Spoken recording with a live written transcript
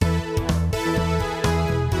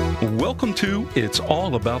Welcome to It's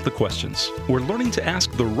All About the Questions, where learning to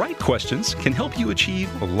ask the right questions can help you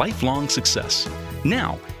achieve lifelong success.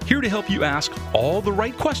 Now, here to help you ask all the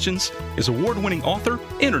right questions is award-winning author,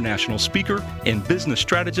 international speaker, and business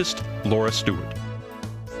strategist, Laura Stewart.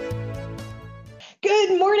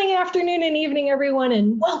 Good morning, afternoon, and evening, everyone,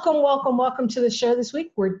 and welcome to the show this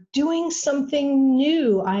week. We're doing something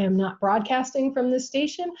new. I am not broadcasting from this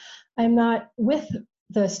station. I'm not with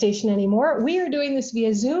the station anymore. We are doing this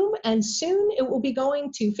via Zoom, and soon it will be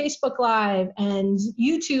going to Facebook Live and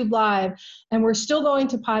YouTube Live, and we're still going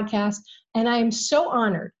to podcast. And I am so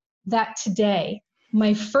honored that today,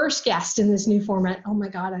 my first guest in this new format, oh my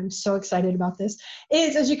God, I'm so excited about this,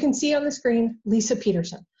 is, as you can see on the screen, Lisa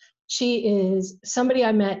Peterson. She is somebody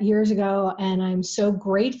I met years ago, and I'm so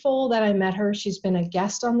grateful that I met her. She's been a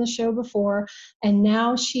guest on the show before, and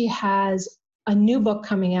now she has a new book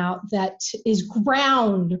coming out that is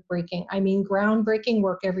groundbreaking. I mean, groundbreaking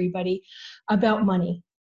work, everybody, about money.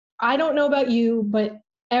 I don't know about you, but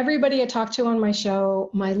everybody I talk to on my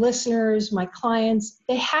show, my listeners, my clients,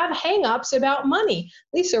 they have hangups about money.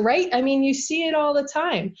 Lisa, right? I mean, you see it all the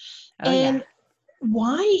time.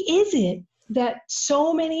 Why is it that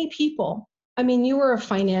so many people, I mean, you were a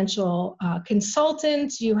financial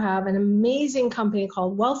consultant, you have an amazing company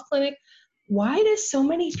called Wealth Clinic. Why do so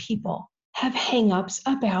many people have hangups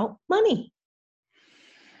about money?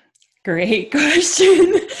 Great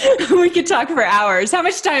question. We could talk for hours. How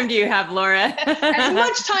much time do you have, Laura? As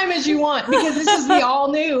much time as you want, because this is the all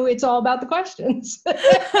new, it's all about the questions.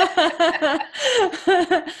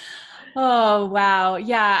 Oh, wow.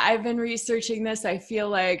 Yeah, I've been researching this, I feel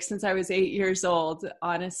like, since I was 8 years old,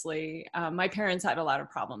 honestly. My parents had a lot of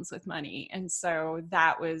problems with money. And so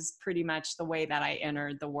that was pretty much the way that I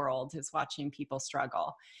entered the world, is watching people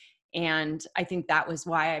struggle. And I think that was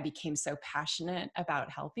why I became so passionate about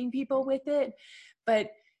helping people with it.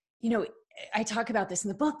 But, you know, I talk about this in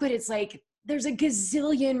the book, but it's like, there's a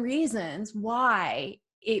gazillion reasons why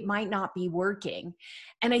it might not be working.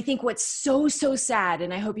 And I think what's so sad,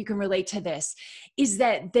 and I hope you can relate to this, is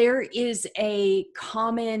that there is a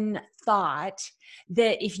common thought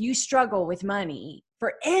that if you struggle with money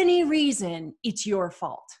for any reason, it's your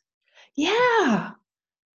fault. Yeah.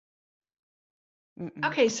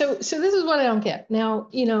 Okay, so this is what I don't get. Now,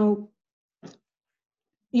 you know,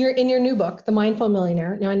 you're in your new book, The Mindful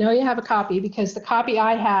Millionaire. Now, I know you have a copy, because the copy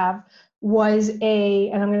I have was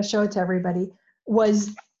and I'm going to show it to everybody,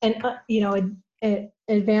 was an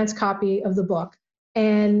advanced copy of the book.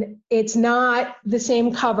 And it's not the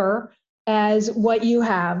same cover as what you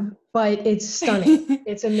have, but it's stunning.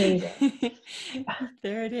 It's amazing.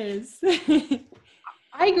 There it is.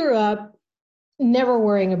 I grew up never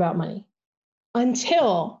worrying about money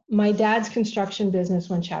until my dad's construction business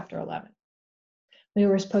went Chapter 11. We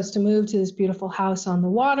were supposed to move to this beautiful house on the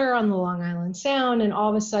water on the Long Island Sound, and all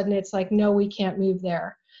of a sudden it's like, no, we can't move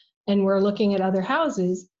there. And we're looking at other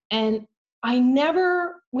houses, and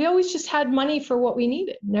we always just had money for what we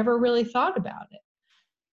needed, never really thought about it.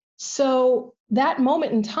 So that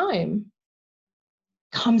moment in time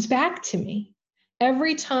comes back to me.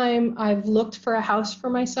 Every time I've looked for a house for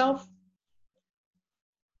myself,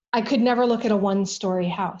 I could never look at a one-story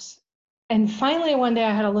house. And finally, one day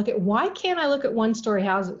I had to look at, why can't I look at one-story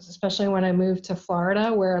houses, especially when I moved to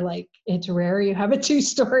Florida, where like it's rare you have a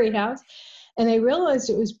two-story house. And I realized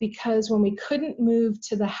it was because when we couldn't move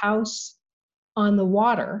to the house on the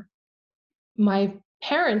water, my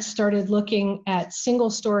parents started looking at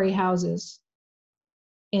single-story houses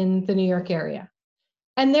in the New York area.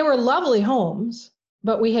 And they were lovely homes,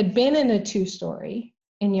 but we had been in a two-story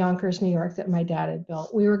in Yonkers, New York, that my dad had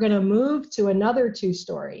built. We were going to move to another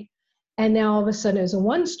two-story, and now all of a sudden it was a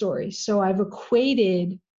one-story. So I've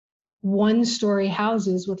equated one-story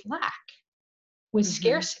houses with lack, with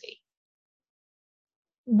scarcity.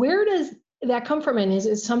 Where does that come from? And is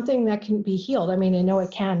it something that can be healed? I mean, I know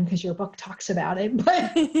it can, because your book talks about it,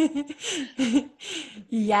 but.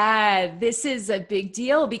 Yeah, this is a big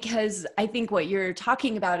deal, because I think what you're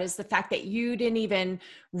talking about is the fact that you didn't even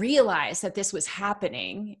realize that this was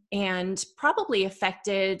happening, and probably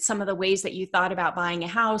affected some of the ways that you thought about buying a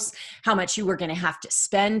house, how much you were going to have to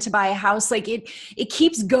spend to buy a house. Like it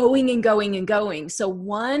keeps going and going and going. So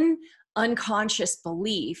one unconscious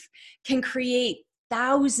belief can create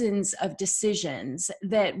thousands of decisions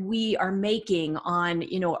that we are making on,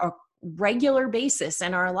 a regular basis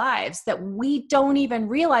in our lives, that we don't even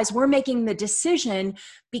realize we're making the decision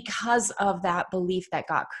because of that belief that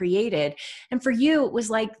got created. And for you, it was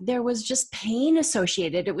like there was just pain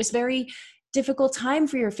associated. It was very difficult time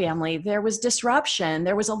for your family. There was disruption.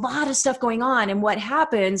 There was a lot of stuff going on. And what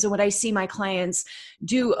happens, and what I see my clients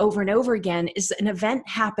do over and over again, is an event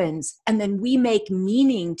happens and then we make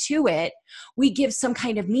meaning to it. We give some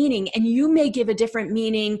kind of meaning, and you may give a different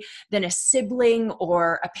meaning than a sibling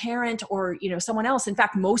or a parent or, someone else. In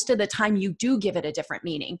fact, most of the time you do give it a different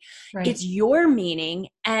meaning. Right. It's your meaning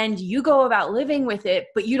and you go about living with it,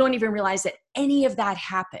 but you don't even realize that any of that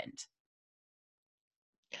happened.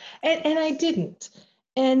 And I didn't.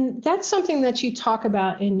 And that's something that you talk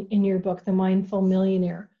about in your book, The Mindful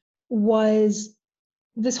Millionaire, was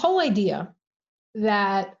this whole idea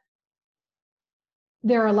that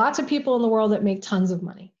there are lots of people in the world that make tons of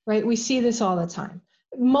money, right? We see this all the time,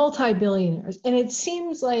 multi-billionaires. And it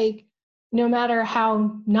seems like no matter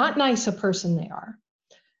how not nice a person they are,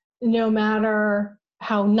 no matter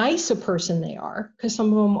how nice a person they are, because some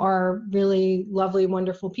of them are really lovely,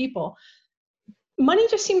 wonderful people, money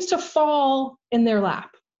just seems to fall in their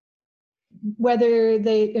lap. Whether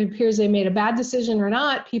it appears they made a bad decision or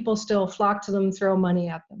not, people still flock to them, throw money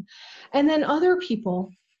at them. And then other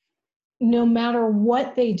people, no matter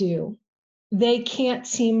what they do, they can't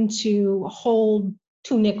seem to hold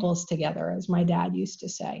two nickels together, as my dad used to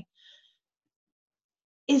say.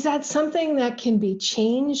 Is that something that can be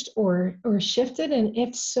changed or shifted? And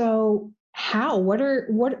if so, how?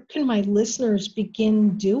 What can my listeners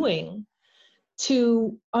begin doing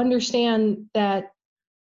to understand that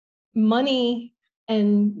money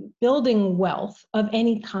and building wealth of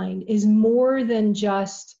any kind is more than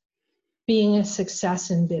just being a success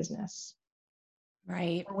in business,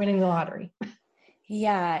 right? Or winning the lottery?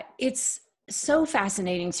 Yeah, it's so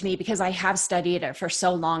fascinating to me because I have studied it for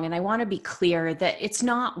so long, and I want to be clear that it's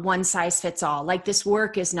not one size fits all. Like, this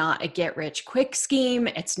work is not a get rich quick scheme.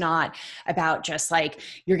 It's not about just like,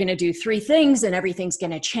 you're going to do 3 things and everything's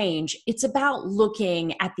going to change. It's about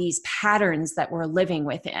looking at these patterns that we're living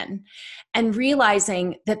within and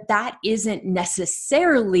realizing that that isn't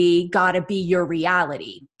necessarily got to be your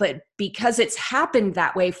reality. But because it's happened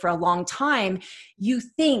that way for a long time, you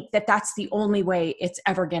think that that's the only way it's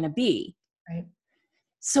ever going to be. Right.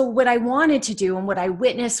 So what I wanted to do and what I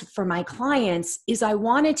witnessed for my clients is I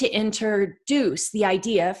wanted to introduce the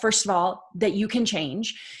idea, first of all, that you can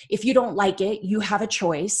change. If you don't like it, you have a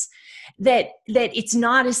choice. That it's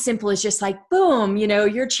not as simple as just like, boom,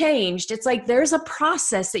 you're changed. It's like there's a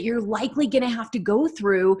process that you're likely going to have to go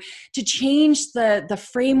through to change the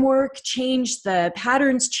framework, change the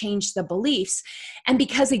patterns, change the beliefs. And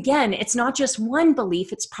because, again, it's not just one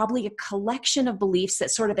belief, it's probably a collection of beliefs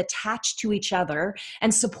that sort of attach to each other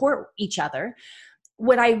and support each other.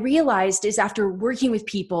 What I realized is, after working with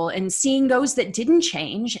people and seeing those that didn't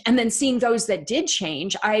change and then seeing those that did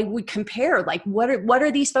change, I would compare, like, what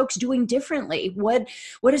are these folks doing differently? What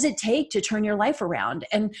does it take to turn your life around?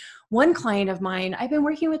 And one client of mine, I've been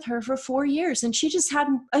working with her for 4 years, and she just had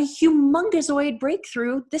a humongousOid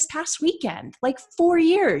breakthrough this past weekend, like 4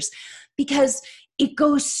 years, because it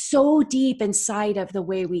goes so deep inside of the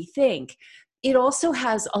way we think. It also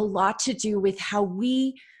has a lot to do with how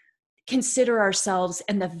we consider ourselves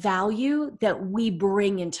and the value that we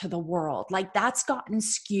bring into the world. Like, that's gotten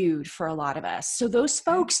skewed for a lot of us. So those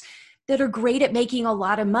folks that are great at making a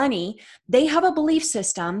lot of money, they have a belief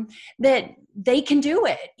system that they can do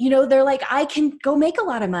it. They're like, I can go make a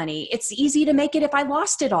lot of money. It's easy to make it if I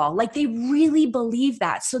lost it all. Like, they really believe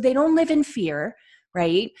that. So they don't live in fear,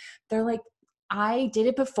 right? They're like, I did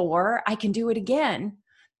it before, I can do it again.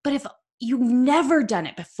 But if you've never done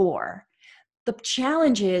it before, the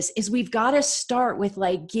challenge is we've got to start with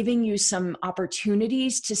like giving you some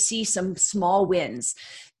opportunities to see some small wins,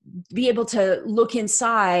 be able to look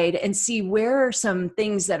inside and see where are some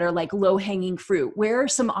things that are like low hanging fruit, where are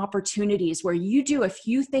some opportunities where you do a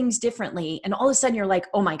few things differently and all of a sudden you're like,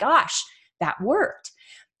 oh my gosh, that worked.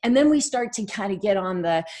 And then we start to kind of get on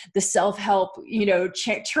the self-help,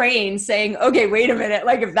 train, saying, okay, wait a minute,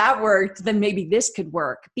 like if that worked, then maybe this could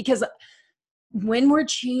work. Because when we're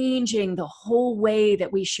changing the whole way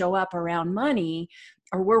that we show up around money,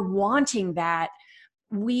 or we're wanting that,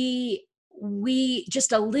 we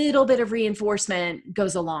just a little bit of reinforcement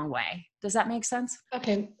goes a long way. Does that make sense?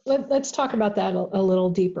 Okay, let's talk about that a little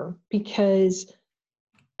deeper, because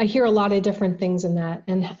I hear a lot of different things in that.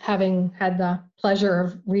 And having had the pleasure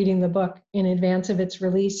of reading the book in advance of its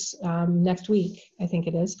release next week, I think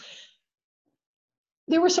it is,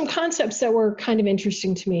 there were some concepts that were kind of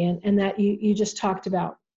interesting to me and that you just talked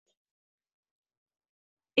about.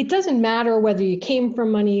 It doesn't matter whether you came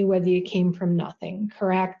from money, whether you came from nothing,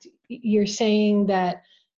 correct? You're saying that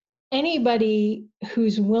anybody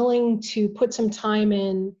who's willing to put some time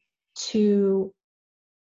in to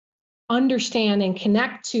understand and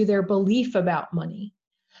connect to their belief about money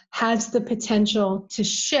has the potential to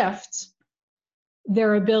shift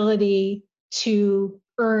their ability to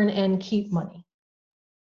earn and keep money.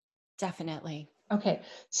 Definitely. Okay,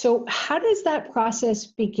 so how does that process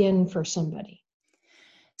begin for somebody?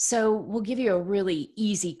 So we'll give you a really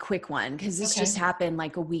easy, quick one, because this Okay. just happened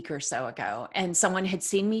like a week or so ago. And someone had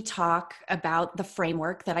seen me talk about the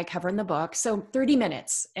framework that I cover in the book. So 30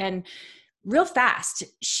 minutes. And real fast,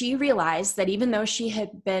 she realized that even though she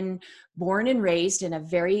had been born and raised in a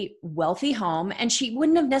very wealthy home, and she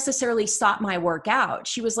wouldn't have necessarily sought my work out,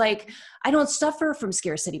 she was like, I don't suffer from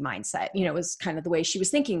scarcity mindset. You know, it was kind of the way she was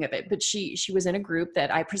thinking of it. But she was in a group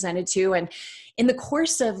that I presented to. And in the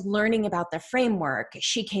course of learning about the framework,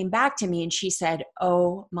 she came back to me and she said,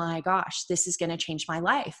 oh my gosh, this is going to change my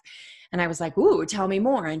life. And I was like, ooh, tell me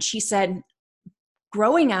more. And she said,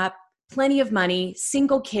 growing up, plenty of money,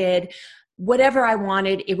 single kid, whatever I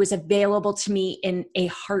wanted, it was available to me in a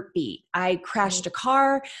heartbeat. I crashed a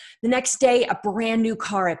car. The next day, a brand new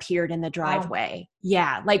car appeared in the driveway. Wow.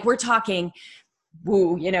 Yeah, like we're talking,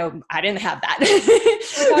 woo, you know, I didn't have that.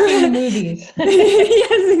 We're talking the movies.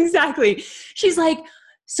 Yes, exactly. She's like,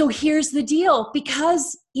 so here's the deal.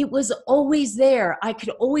 Because it was always there, I could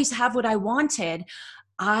always have what I wanted.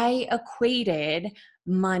 I equated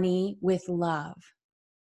money with love.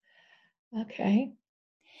 Okay.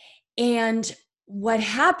 And what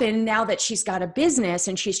happened now that she's got a business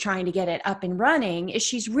and she's trying to get it up and running is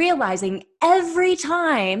she's realizing every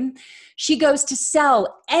time she goes to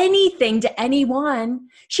sell anything to anyone,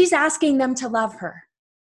 she's asking them to love her.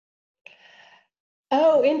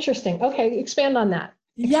 Oh, interesting. Okay, expand on that.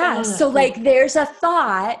 Yeah. So like there's a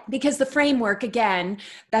thought, because the framework, again,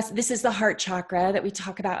 this is the heart chakra that we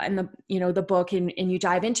talk about in the, you know, the book and you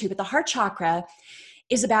dive into, but the heart chakra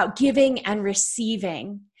is about giving and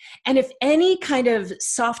receiving. And if any kind of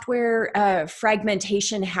software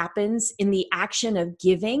fragmentation happens in the action of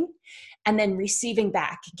giving and then receiving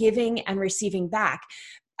back, giving and receiving back,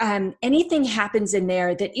 anything happens in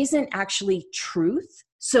there that isn't actually truth.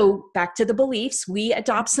 So back to the beliefs, we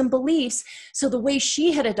adopt some beliefs. So the way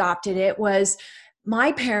she had adopted it was,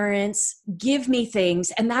 my parents give me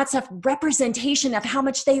things, and that's a representation of how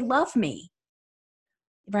much they love me.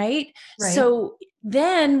 Right? So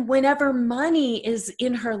then whenever money is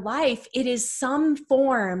in her life, it is some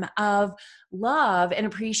form of love and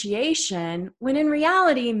appreciation, when in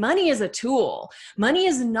reality, money is a tool. Money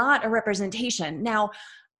is not a representation. Now,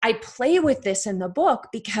 I play with this in the book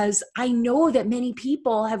because I know that many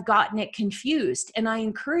people have gotten it confused, and I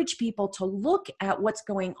encourage people to look at what's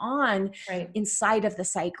going on inside of the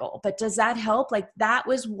cycle. But does that help? Like, that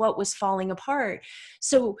was what was falling apart.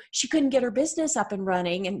 So she couldn't get her business up and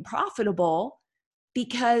running and profitable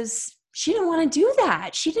because she didn't want to do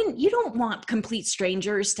that. You don't want complete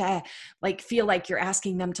strangers to like feel like you're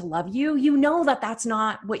asking them to love you. You know that that's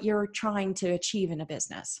not what you're trying to achieve in a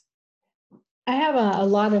business. I have a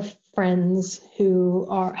lot of friends who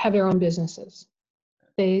have their own businesses.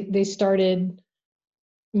 They started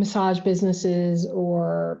massage businesses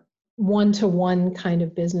or one-to-one kind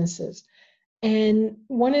of businesses. And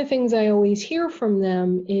one of the things I always hear from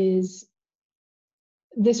them is,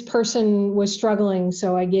 this person was struggling,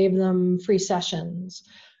 so I gave them free sessions,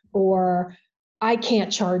 or I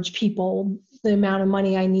can't charge people the amount of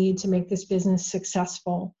money I need to make this business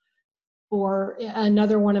successful. Or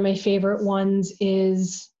another one of my favorite ones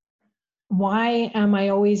is, why am I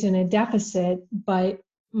always in a deficit, but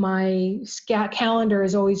my calendar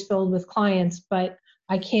is always filled with clients, but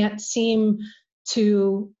I can't seem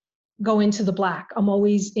to go into the black. I'm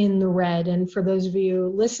always in the red. And for those of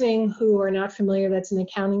you listening who are not familiar, that's an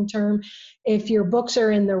accounting term. If your books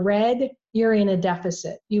are in the red, you're in a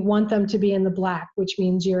deficit. You want them to be in the black, which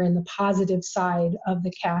means you're in the positive side of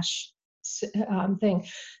the cash thing.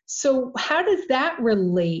 So how does that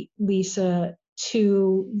relate, Lisa,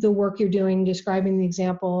 to the work you're doing, describing the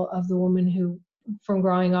example of the woman who, from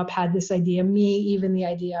growing up, had this idea, even the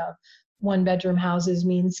idea of one-bedroom houses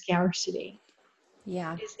means scarcity?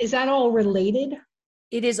 Yeah. Is that all related?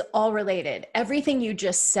 It is all related. Everything you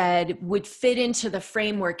just said would fit into the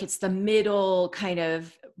framework. It's the middle kind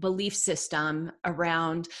of belief system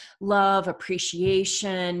around love,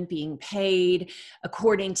 appreciation, being paid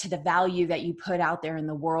according to the value that you put out there in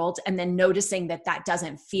the world, and then noticing that that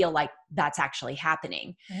doesn't feel like that's actually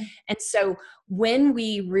happening. Okay. And so when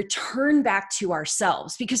we return back to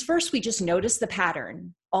ourselves, because first we just notice the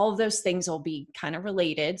pattern, all of those things will be kind of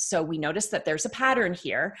related. So we notice that there's a pattern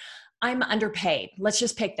here. I'm underpaid. Let's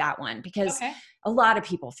just pick that one, because A lot of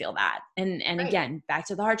people feel that. And Right. again, back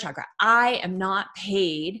to the heart chakra, I am not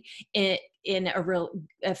paid in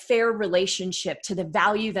a fair relationship to the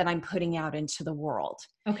value that I'm putting out into the world.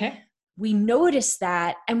 Okay. We notice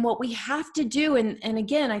that. And what we have to do, and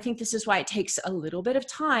again, I think this is why it takes a little bit of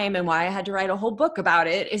time and why I had to write a whole book about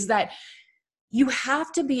it, is that you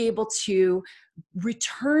have to be able to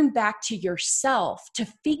return back to yourself to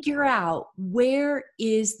figure out, where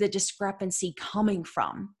is the discrepancy coming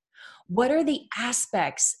from? What are the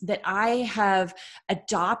aspects that I have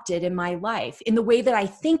adopted in my life, in the way that I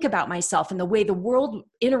think about myself, in the way the world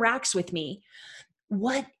interacts with me?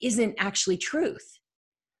 What isn't actually truth?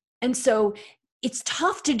 And so it's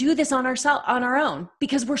tough to do this on our own,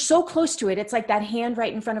 because we're so close to it. It's like that hand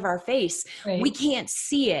right in front of our face. Right. We can't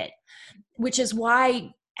see it, which is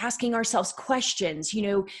why asking ourselves questions,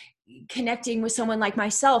 connecting with someone like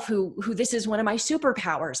myself, who this is one of my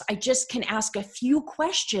superpowers. I just can ask a few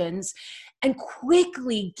questions and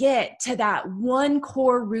quickly get to that one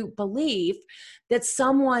core root belief that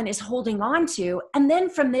someone is holding on to. And then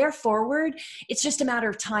from there forward, it's just a matter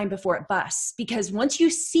of time before it busts. Because once you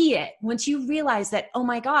see it, once you realize that, oh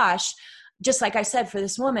my gosh, just like I said, for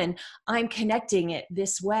this woman, I'm connecting it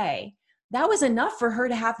this way, that was enough for her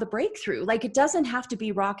to have the breakthrough. Like, it doesn't have to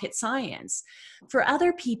be rocket science. For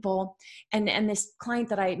other people, and this client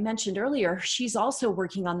that I mentioned earlier, she's also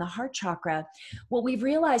working on the heart chakra. What we've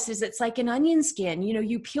realized is it's like an onion skin.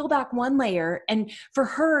 You peel back one layer, and for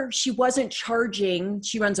her, she wasn't charging.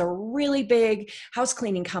 She runs a really big house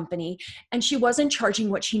cleaning company, and she wasn't charging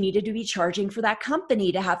what she needed to be charging for that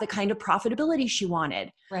company to have the kind of profitability she wanted.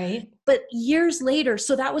 Right. But years later,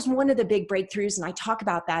 so that was one of the big breakthroughs, and I talk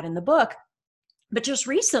about that in the book. But just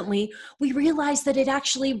recently, we realized that it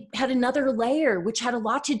actually had another layer, which had a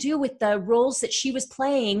lot to do with the roles that she was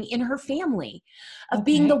playing in her family, of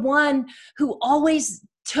being the one who always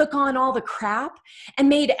took on all the crap and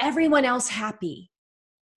made everyone else happy.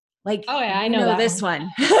 Like, oh yeah, I know this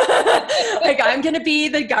one. Like, I'm going to be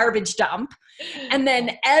the garbage dump, and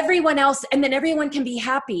then everyone can be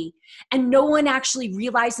happy, and no one actually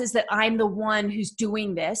realizes that I'm the one who's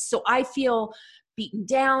doing this. So I feel beaten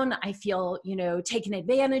down. I feel, taken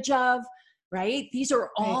advantage of, right? These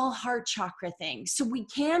are all heart chakra things. So we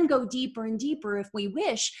can go deeper and deeper if we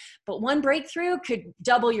wish, but one breakthrough could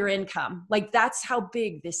double your income. Like, that's how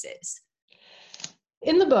big this is.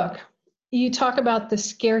 In the book, you talk about the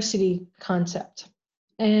scarcity concept,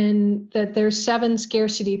 and that there's 7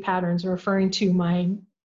 scarcity patterns, referring to my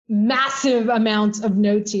massive amounts of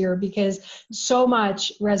notes here, because so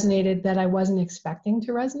much resonated that I wasn't expecting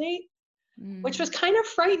to resonate, which was kind of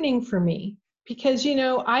frightening for me, because,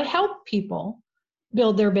 I help people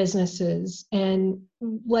build their businesses, and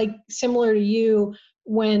like, similar to you,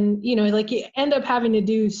 when, like, you end up having to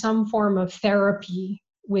do some form of therapy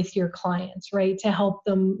with your clients, right, to help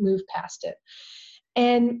them move past it.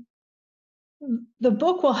 And the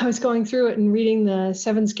book, while I was going through it and reading the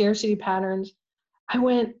 7 scarcity patterns, I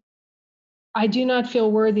went, I do not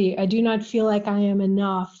feel worthy. I do not feel like I am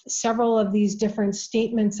enough. Several of these different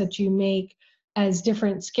statements that you make as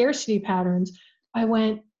different scarcity patterns, I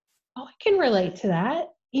went, oh, I can relate to that.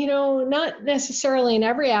 Not necessarily in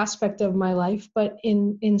every aspect of my life, but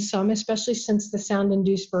in some, especially since the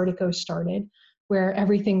sound-induced vertigo started, where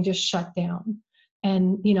everything just shut down.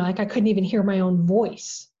 And, like, I couldn't even hear my own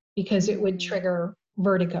voice because it would trigger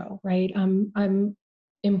vertigo, right? I'm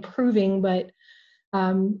improving, but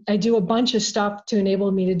I do a bunch of stuff to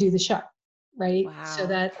enable me to do the show, right? Wow. So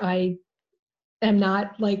that I am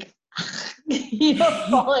not like,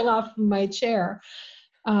 falling off my chair.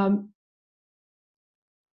 And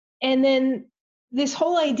then this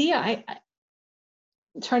whole idea, I'm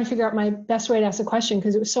trying to figure out my best way to ask the question,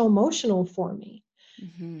 because it was so emotional for me.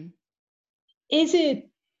 Mm-hmm. Is it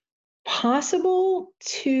possible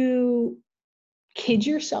to kid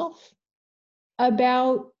yourself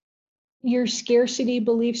about your scarcity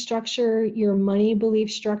belief structure, your money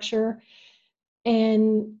belief structure?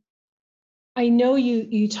 And I know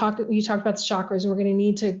you talked about the chakras, and we're going to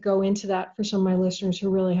need to go into that for some of my listeners who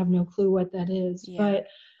really have no clue what that is. Yeah. But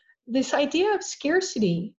this idea of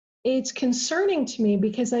scarcity, it's concerning to me,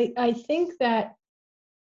 because I think that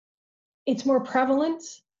it's more prevalent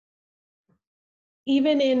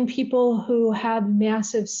even in people who had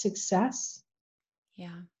massive success.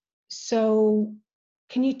 Yeah. So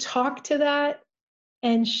can you talk to that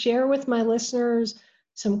and share with my listeners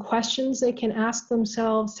some questions they can ask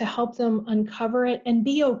themselves to help them uncover it and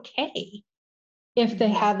be okay if they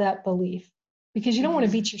have that belief? Because you don't want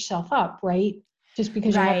to beat yourself up, right? Just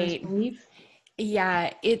because you have this belief.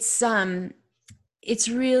 Yeah, it's It's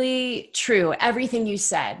really true. Everything you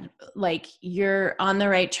said, like you're on the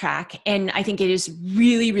right track. And I think it is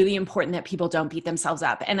really, really important that people don't beat themselves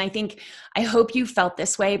up. And I hope you felt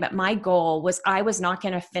this way, but my goal was I was not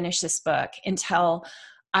going to finish this book until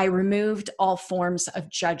I removed all forms of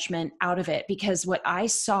judgment out of it, because what I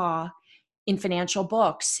saw in financial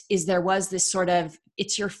books is there was this sort of,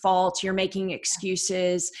 it's your fault, you're making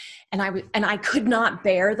excuses. And I could not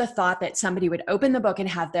bear the thought that somebody would open the book and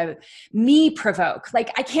have me provoke.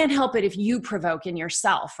 Like, I can't help it if you provoke in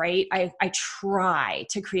yourself, right? I try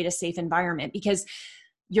to create a safe environment, because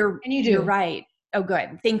you're right. Oh,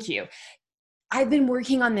 good. Thank you. I've been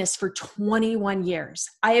working on this for 21 years.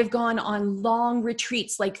 I have gone on long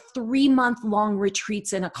retreats, like 3-month long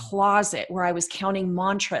retreats in a closet where I was counting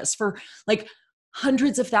mantras for like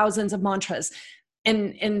hundreds of thousands of mantras.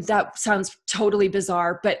 And that sounds totally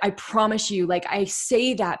bizarre, but I promise you, like, I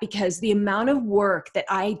say that because the amount of work that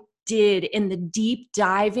I did in the deep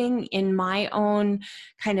diving in my own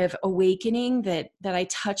kind of awakening that I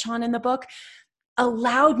touch on in the book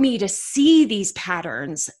allowed me to see these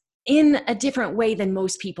patterns in a different way than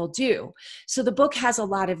most people do. So the book has a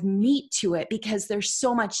lot of meat to it because there's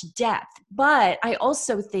so much depth. But I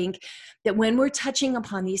also think that when we're touching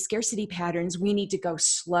upon these scarcity patterns, we need to go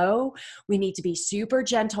slow. We need to be super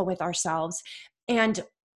gentle with ourselves. And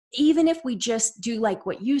even if we just do like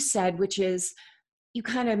what you said, which is you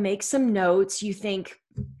kind of make some notes, you think,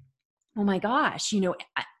 oh my gosh,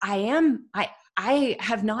 I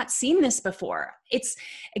have not seen this before. It's,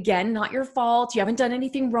 again, not your fault. You haven't done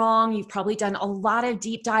anything wrong. You've probably done a lot of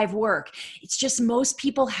deep dive work. It's just most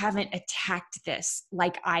people haven't attacked this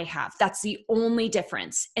like I have. That's the only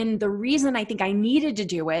difference. And the reason I think I needed to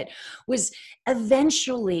do it was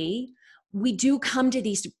eventually we do come to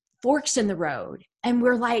these forks in the road and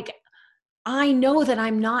we're like, I know that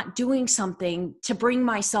I'm not doing something to bring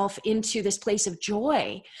myself into this place of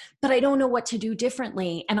joy, but I don't know what to do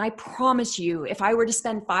differently. And I promise you, if I were to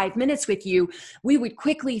spend 5 minutes with you, we would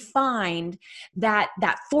quickly find that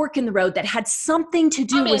fork in the road that had something to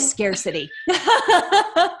do with scarcity. Do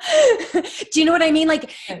you know what I mean?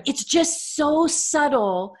 Like, it's just so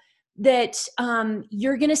subtle that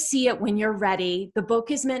you're going to see it when you're ready. The book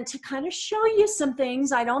is meant to kind of show you some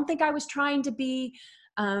things. I don't think I was trying to be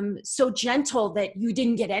so gentle that you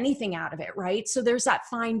didn't get anything out of it, right? So there's that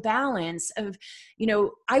fine balance of,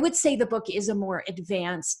 I would say the book is a more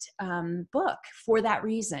advanced book for that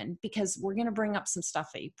reason, because we're going to bring up some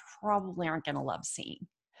stuff that you probably aren't going to love seeing.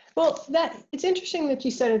 Well, it's interesting that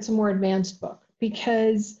you said it's a more advanced book,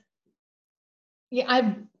 because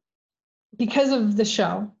because of the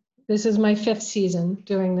show, this is my 5th season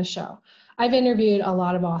doing the show. I've interviewed a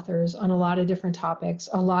lot of authors on a lot of different topics,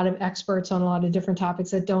 a lot of experts on a lot of different topics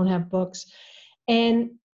that don't have books.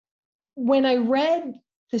 And when I read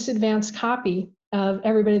this advanced copy of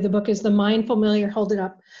everybody, the book is The Mindful Millionaire, hold it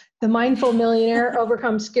up. The Mindful Millionaire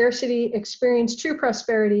Overcomes Scarcity, Experience True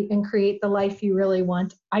Prosperity, and Create the Life You Really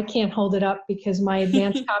Want. I can't hold it up because my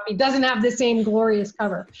advanced copy doesn't have the same glorious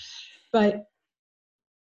cover. But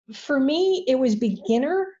for me, it was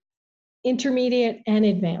beginner, intermediate, and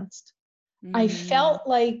advanced. I felt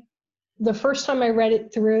like the first time I read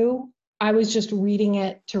it through, I was just reading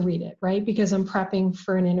it to read it, right? Because I'm prepping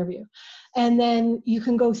for an interview. And then you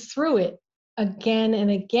can go through it again and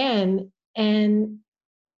again, and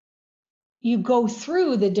you go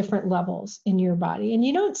through the different levels in your body. And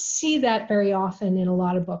you don't see that very often in a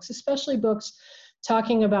lot of books, especially books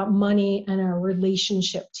talking about money and our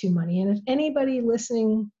relationship to money. And if anybody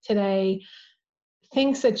listening today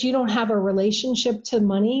thinks that you don't have a relationship to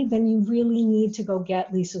money, then you really need to go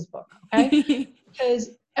get Lisa's book, okay?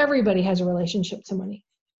 Because everybody has a relationship to money,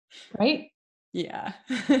 right? Yeah.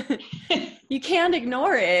 You can't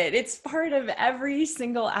ignore it. It's part of every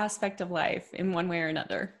single aspect of life in one way or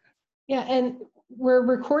another. Yeah, and we're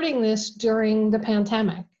recording this during the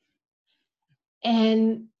pandemic.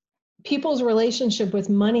 And people's relationship with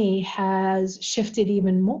money has shifted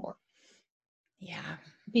even more. Yeah.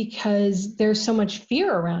 Because there's so much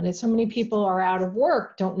fear around it. So many people are out of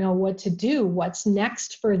work, don't know what to do, what's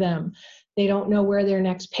next for them. They don't know where their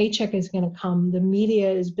next paycheck is going to come. The media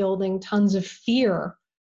is building tons of fear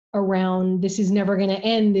around this is never going to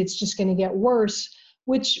end. It's just going to get worse,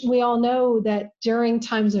 which we all know that during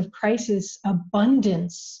times of crisis,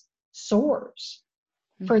 abundance soars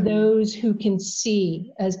for those who can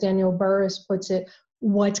see, as Daniel Burrus puts it,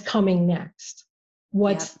 what's coming next.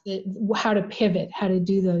 How to pivot, how to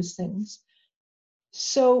do those things.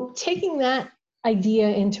 So taking that idea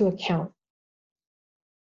into account,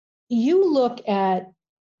 you look at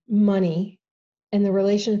money and the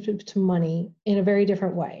relationship to money in a very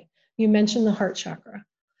different way. You mentioned the heart chakra.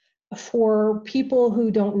 for people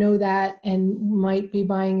who don't know that and might be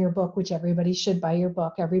buying your book, which everybody should buy your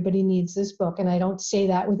book, everybody needs this book, and I don't say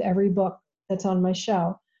that with every book that's on my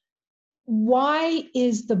show. Why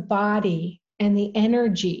is the body and the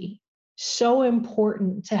energy so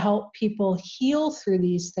important to help people heal through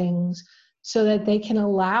these things so that they can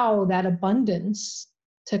allow that abundance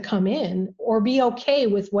to come in or be okay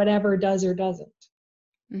with whatever does or doesn't?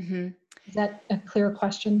 Mm-hmm. Is that a clear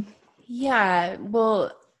question? Yeah.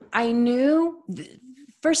 Well, I knew.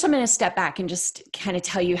 First, I'm going to step back and just kind of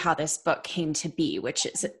tell you how this book came to be, which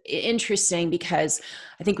is interesting because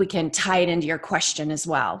I think we can tie it into your question as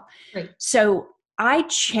well. Great. So I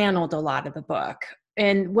channeled a lot of the book.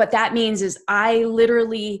 And what that means is I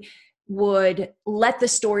literally would let the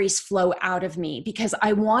stories flow out of me because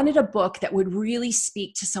I wanted a book that would really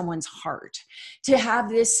speak to someone's heart, to have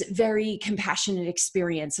this very compassionate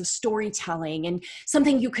experience of storytelling and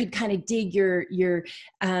something you could kind of dig your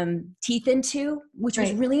teeth into, which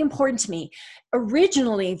was really important to me.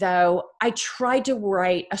 Originally, though, I tried to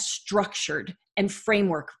write a structured and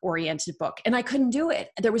framework oriented book, and I couldn't do it.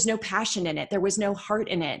 There was no passion in it. There was no heart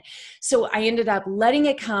in it. So I ended up letting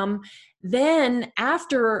it come. Then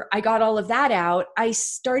after I got all of that out, I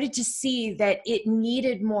started to see that it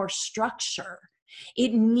needed more structure.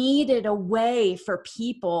 It needed a way for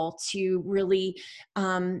people to really,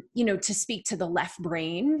 to speak to the left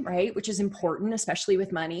brain, right? Which is important, especially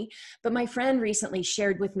with money. But my friend recently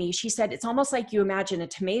shared with me, she said, it's almost like you imagine a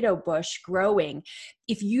tomato bush growing.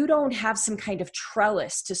 If you don't have some kind of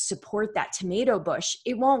trellis to support that tomato bush,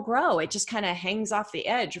 it won't grow. It just kind of hangs off the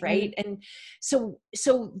edge, right? And so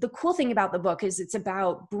the cool thing about the book is it's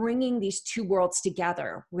about bringing these two worlds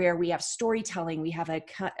together, where we have storytelling, we have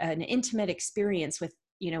an intimate experience with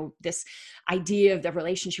this idea of the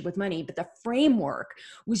relationship with money, but the framework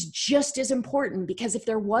was just as important, because if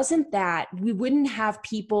there wasn't that, we wouldn't have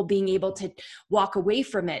people being able to walk away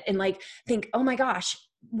from it and think, oh my gosh,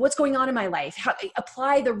 what's going on in my life? How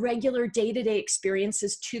apply the regular day-to-day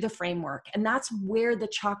experiences to the framework. And that's where the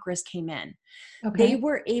chakras came in. Okay. They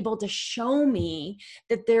were able to show me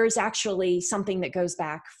that there's actually something that goes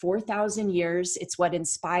back 4,000 years. It's what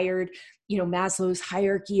inspired, Maslow's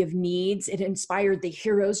hierarchy of needs. It inspired the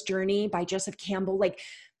hero's journey by Joseph Campbell.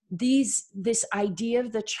 This idea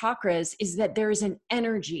of the chakras is that there is an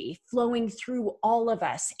energy flowing through all of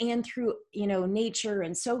us and through, nature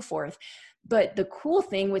and so forth. But the cool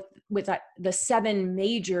thing with the 7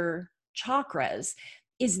 major chakras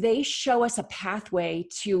is they show us a pathway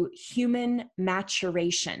to human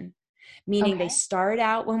maturation, meaning they start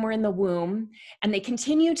out when we're in the womb and they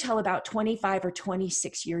continue till about 25 or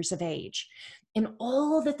 26 years of age. And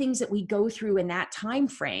all the things that we go through in that time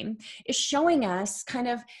frame is showing us kind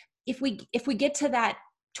of, if we get to that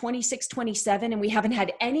 26, 27, and we haven't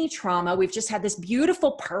had any trauma, we've just had this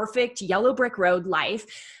beautiful, perfect yellow brick road life,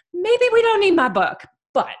 maybe we don't need my book.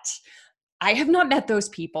 But I have not met those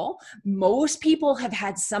people. Most people have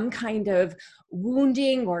had some kind of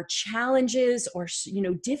wounding or challenges or,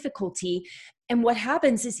 difficulty. And what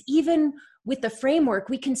happens is, even with the framework,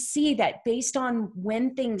 we can see that based on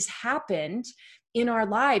when things happened in our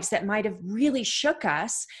lives that might have really shook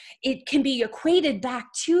us, it can be equated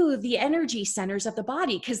back to the energy centers of the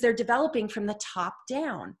body because they're developing from the top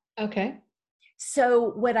down. Okay. So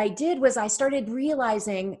what I did was I started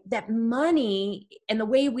realizing that money and the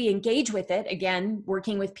way we engage with it, again,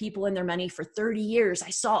 working with people and their money for 30 years, I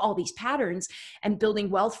saw all these patterns and building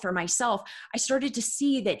wealth for myself. I started to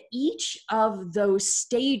see that each of those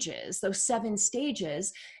stages, those 7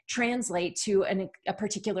 stages, translate to a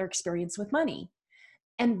particular experience with money.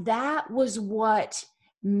 And that was what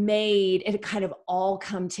made it kind of all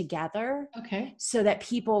come together. Okay. So that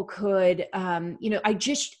people could, I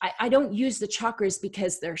don't use the chakras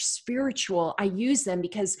because they're spiritual. I use them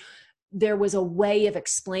because there was a way of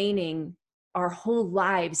explaining our whole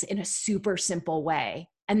lives in a super simple way.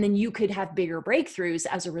 And then you could have bigger breakthroughs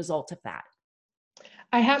as a result of that.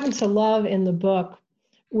 I happen to love in the book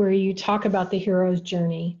where you talk about the hero's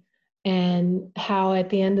journey and how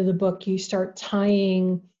at the end of the book, you start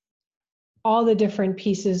tying all the different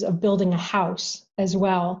pieces of building a house as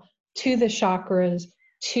well to the chakras,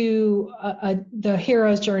 to the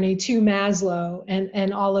hero's journey, to Maslow,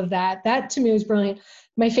 and all of that. That to me was brilliant.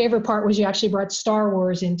 My favorite part was you actually brought Star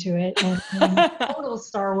Wars into it, and I'm a total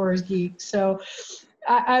Star Wars geek. So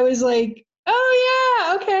I was like, oh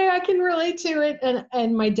yeah, okay, I can relate to it.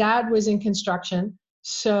 And my dad was in construction,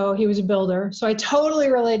 so he was a builder. So I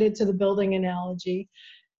totally related to the building analogy.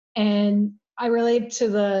 And I relate to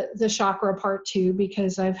the chakra part too,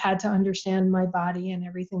 because I've had to understand my body and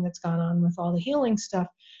everything that's gone on with all the healing stuff.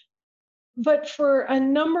 But for a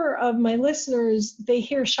number of my listeners, they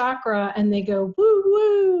hear chakra and they go, woo,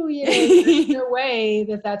 woo, there's no way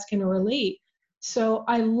that that's going to relate. So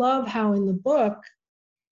I love how in the book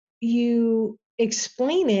you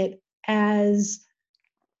explain it as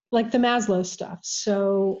like the Maslow stuff.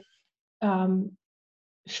 So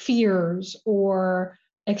fears or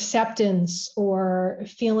acceptance or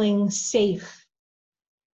feeling safe.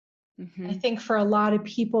 Mm-hmm. I think for a lot of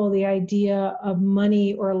people, the idea of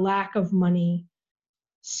money or lack of money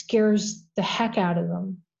scares the heck out of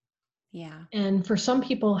them. Yeah. And for some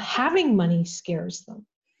people, having money scares them.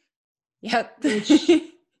 Yep.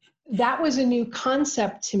 That was a new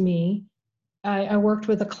concept to me. I worked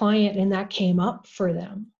with a client and that came up for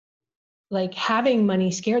them. Like having money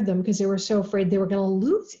scared them because they were so afraid they were going to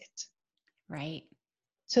lose it. Right.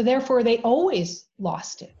 So therefore, they always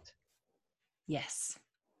lost it. Yes.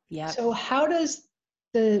 Yeah. So how does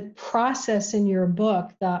the process in your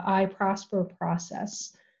book, the I Prosper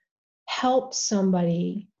process, help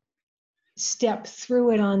somebody step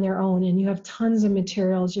through it on their own? And you have tons of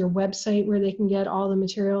materials, your website where they can get all the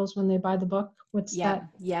materials when they buy the book. What's that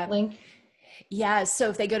link? Yeah. So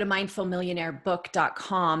if they go to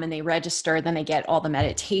mindfulmillionairebook.com and they register, then they get all the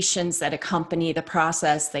meditations that accompany the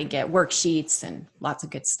process. They get worksheets and lots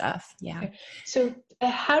of good stuff. Yeah. Okay. So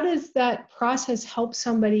how does that process help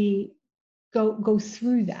somebody go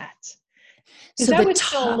through that? Because that was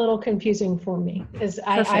still a little confusing for me because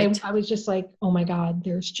I was just like, oh my God,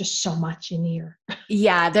 there's just so much in here.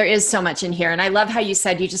 Yeah, there is so much in here. And I love how you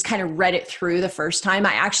said you just kind of read it through the first time.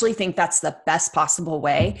 I actually think that's the best possible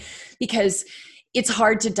way because it's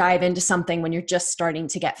hard to dive into something when you're just starting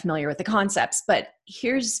to get familiar with the concepts. But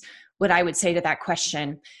here's what I would say to that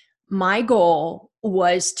question. My goal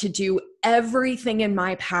was to do everything in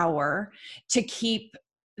my power to keep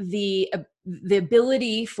the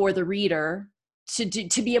ability for the reader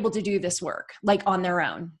to be able to do this work like on their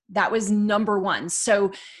own. That was number one.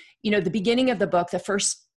 So, the beginning of the book, the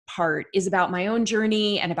first part is about my own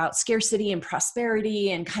journey and about scarcity and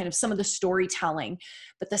prosperity and kind of some of the storytelling.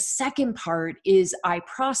 But the second part is I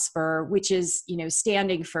Prosper, which is,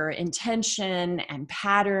 standing for intention and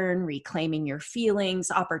pattern, reclaiming your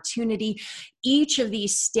feelings, opportunity. Each of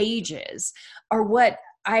these stages are what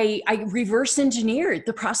I reverse engineered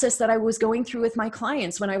the process that I was going through with my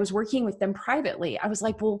clients when I was working with them privately. I was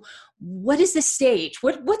like, well, what is this stage?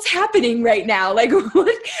 What's happening right now? Like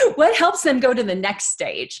what helps them go to the next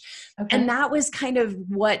stage? Okay. And that was kind of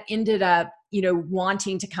what ended up,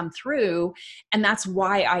 wanting to come through. And that's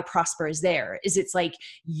why I Prosper is there, is it's like,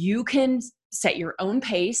 you can set your own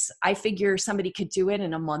pace. I figure somebody could do it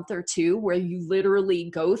in a month or two where you literally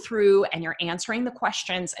go through and you're answering the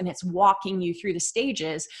questions and it's walking you through the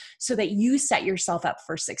stages so that you set yourself up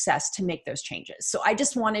for success to make those changes. So I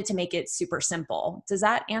just wanted to make it super simple. Does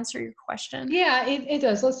that answer your question? Yeah, it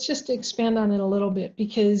does. Let's just expand on it a little bit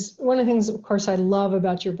because one of the things, of course, I love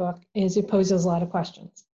about your book is it poses a lot of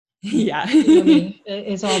questions. Yeah.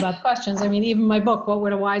 It's all about questions. I mean, even my book, What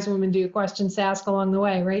Would a Wise Woman Do? Questions to ask along the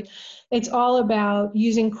way, right? It's all about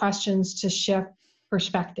using questions to shift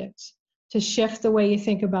perspectives, to shift the way you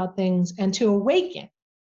think about things and to awaken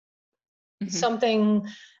something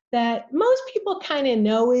that most people kind of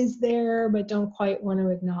know is there, but don't quite want to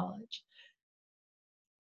acknowledge.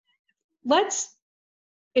 Let's,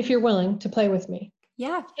 if you're willing to play with me,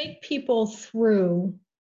 take people through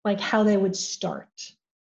like how they would start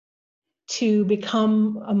to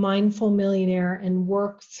become a mindful millionaire and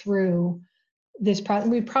work through this process.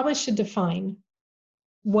 We probably should define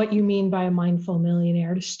what you mean by a mindful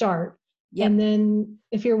millionaire to start. Yep. And then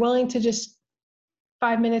if you're willing to just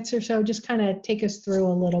 5 minutes or so, just kind of take us through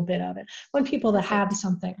a little bit of it. I want people to have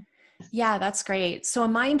something. Yeah, that's great. So a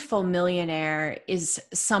mindful millionaire is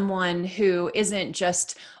someone who isn't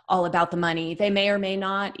just all about the money. They may or may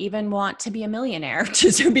not even want to be a millionaire,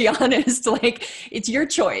 to be honest. Like, it's your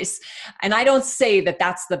choice. And I don't say that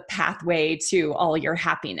that's the pathway to all your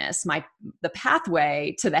happiness. The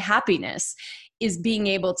pathway to the happiness is being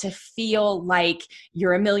able to feel like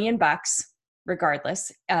you're $1 million,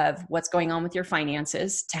 regardless of what's going on with your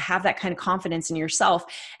finances, to have that kind of confidence in yourself.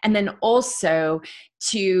 And then also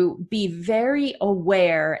to be very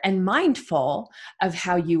aware and mindful of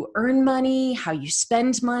how you earn money, how you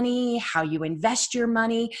spend money, how you invest your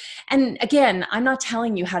money. And again, I'm not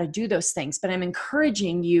telling you how to do those things, but I'm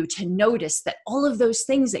encouraging you to notice that all of those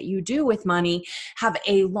things that you do with money have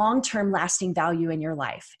a long-term lasting value in your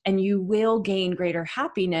life. And you will gain greater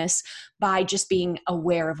happiness by just being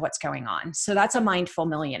aware of what's going on. So that's a mindful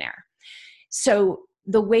millionaire. So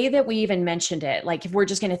the way that we even mentioned it, like if we're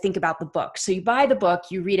just going to think about the book. So you buy the book,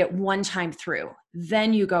 you read it one time through,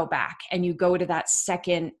 then you go back and you go to that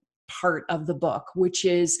second part of the book, which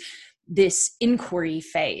is this inquiry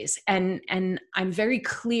phase. And I'm very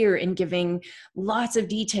clear in giving lots of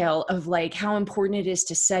detail of like how important it is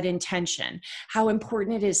to set intention, how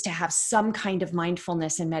important it is to have some kind of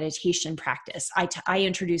mindfulness and meditation practice. I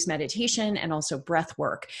introduce meditation and also breath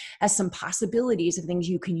work as some possibilities of things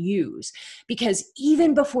you can use, because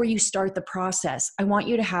even before you start the process, I want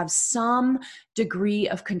you to have some degree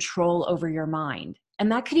of control over your mind.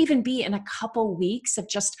 And that could even be in a couple weeks of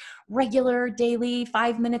just regular daily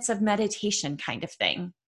 5 minutes of meditation kind of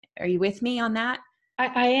thing. Are you with me on that?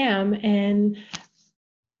 I am. And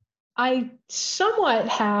I somewhat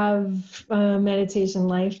have a meditation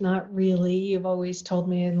life, not really. You've always told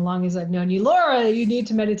me, as long as I've known you, Laura, you need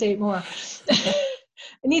to meditate more.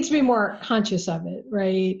 I need to be more conscious of it,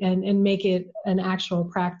 right? And make it an actual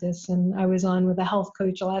practice. And I was on with a health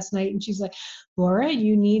coach last night, and she's like, Laura,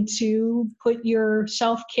 you need to put your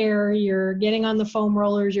self-care, your getting on the foam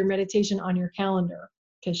rollers, your meditation on your calendar,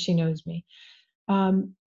 because she knows me.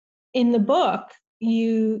 In the book,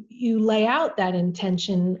 you lay out that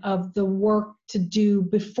intention of the work to do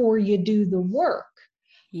before you do the work.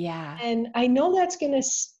 Yeah. And I know that's going to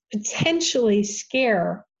potentially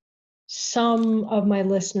scare some of my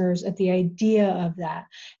listeners at the idea of that.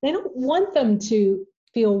 And I don't want them to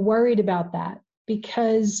feel worried about that,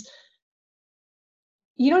 because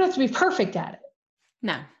you don't have to be perfect at it.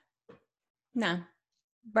 No.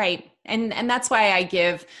 Right. And that's why I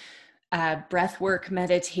give breath work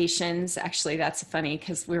meditations. Actually, that's funny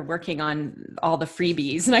because we're working on all the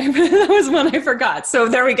freebies, and that was one I forgot. So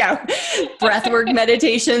there we go. Breath work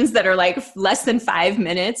meditations that are like less than 5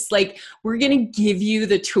 minutes. Like, we're going to give you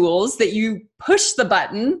the tools that you push the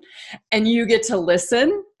button and you get to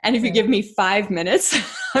listen. And if you give me 5 minutes,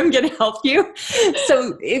 I'm going to help you.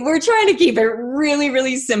 So we're trying to keep it really,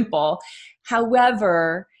 really simple.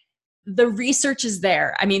 However, the research is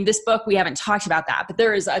there. I mean, this book, we haven't talked about that, but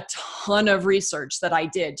there is a ton of research that I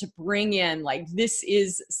did to bring in, like, this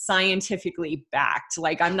is scientifically backed.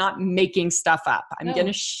 Like, I'm not making stuff up. I'm going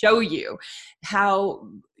to show you how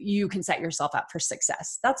you can set yourself up for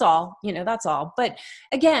success. That's all, that's all. But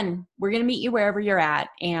again, we're going to meet you wherever you're at.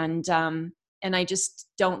 And I just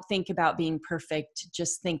don't think about being perfect.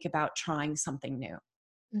 Just think about trying something new.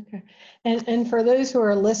 Okay. And for those who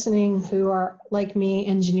are listening, who are like me,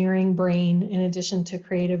 engineering brain in addition to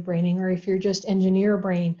creative braining, or if you're just engineer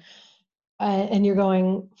brain and you're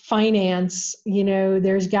going finance,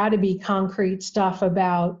 there's got to be concrete stuff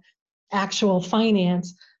about actual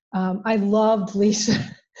finance. I loved, Lisa,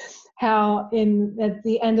 how at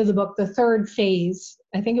the end of the book, the third phase,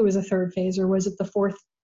 I think it was a third phase, or was it the fourth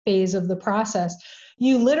phase of the process,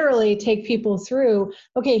 you literally take people through,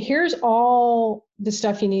 okay, here's all the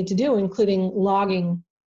stuff you need to do, including logging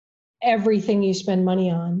everything you spend money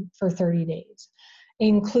on for 30 days,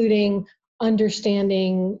 including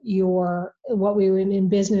understanding your, what we would in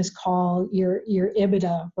business call your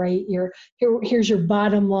EBITDA, right? Here's your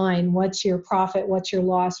bottom line. What's your profit? What's your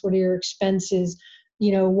loss? What are your expenses?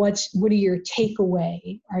 What are your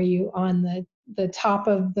takeaway? Are you on the top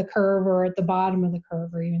of the curve or at the bottom of the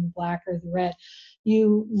curve, or even the black or the red?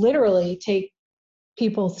 You literally take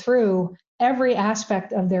people through every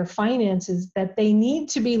aspect of their finances that they need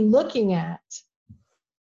to be looking at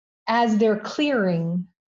as they're clearing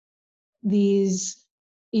these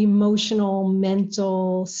emotional,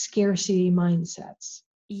 mental scarcity mindsets.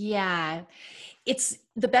 Yeah. It's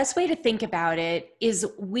the best way to think about it is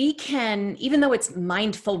we can, even though it's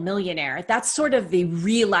mindful millionaire, that's sort of the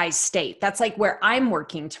realized state. That's like where I'm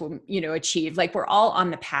working to, achieve, like we're all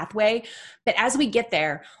on the pathway. But as we get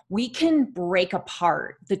there, we can break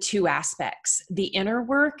apart the two aspects, the inner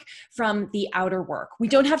work from the outer work. We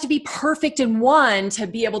don't have to be perfect in one to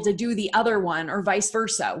be able to do the other one, or vice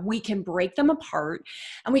versa. We can break them apart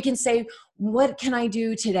and we can say, what can I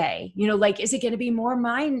do today? Is it going to be more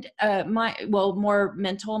more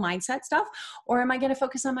mental mindset stuff, or am I going to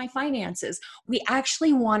focus on my finances? We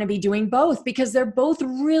actually want to be doing both, because they're both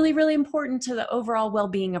really, really important to the overall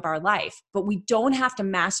well-being of our life. But we don't have to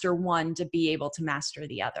master one to be able to master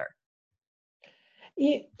the other.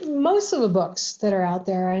 Most of the books that are out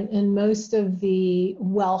there and most of the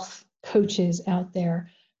wealth coaches out there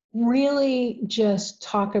really just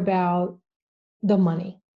talk about the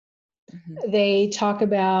money. Mm-hmm. They talk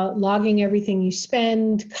about logging everything you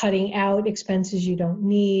spend, cutting out expenses you don't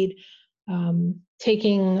need,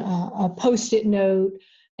 taking a Post-it note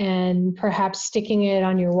and perhaps sticking it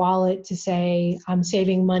on your wallet to say, I'm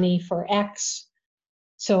saving money for X,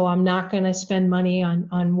 so I'm not going to spend money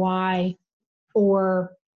on Y.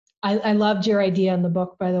 Or I loved your idea in the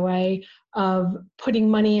book, by the way, of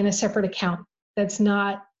putting money in a separate account. That's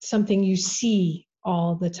not something you see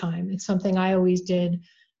all the time. It's something I always did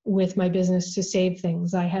with my business to save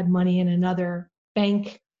things. I had money in another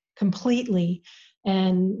bank completely.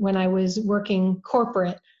 And when I was working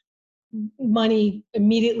corporate, money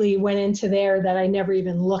immediately went into there that I never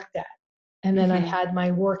even looked at. And then I had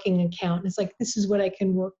my working account. It's like, this is what I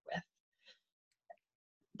can work with.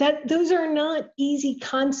 Those are not easy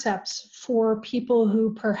concepts for people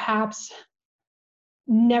who perhaps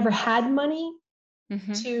never had money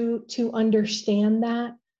to understand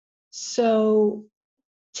that. So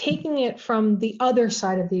taking it from the other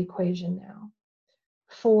side of the equation now,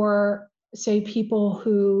 for say people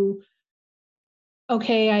who,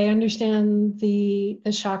 okay, I understand the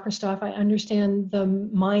chakra stuff, I understand the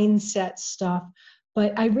mindset stuff,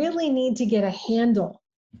 but I really need to get a handle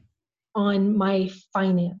on my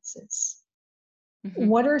finances.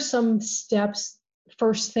 What are some steps,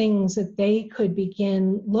 first things that they could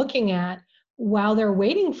begin looking at while they're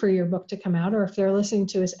waiting for your book to come out, or if they're listening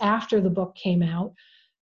to us after the book came out,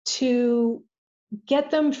 to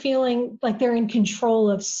get them feeling like they're in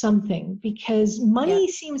control of something? Because money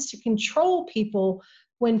seems to control people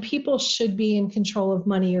when people should be in control of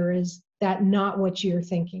money. Or is that not what you're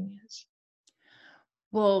thinking is?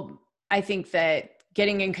 Well, I think that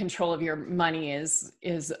getting in control of your money is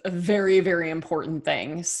a very, very important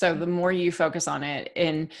thing. So the more you focus on it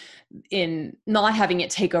in not having it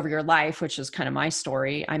take over your life, which is kind of my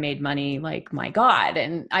story. I made money like my God,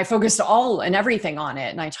 and I focused all and everything on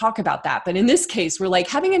it. And I talk about that. But in this case, we're like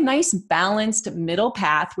having a nice balanced middle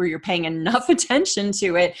path where you're paying enough attention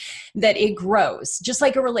to it that it grows, just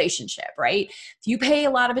like a relationship, right? If you pay a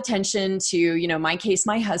lot of attention to, you know, my case,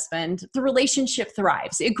 my husband, the relationship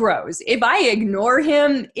thrives, it grows. If I ignore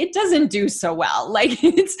him, it doesn't do so well. Like,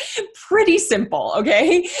 it's pretty simple.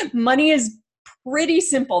 Okay. Money is pretty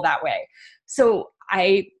simple that way. So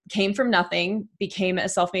I came from nothing, became a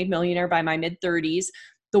self-made millionaire by my mid-30s.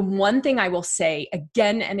 The one thing I will say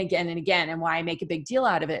again and again and again, and why I make a big deal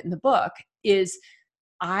out of it in the book, is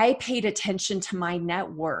I paid attention to my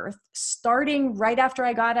net worth starting right after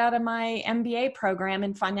I got out of my MBA program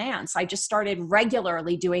in finance. I just started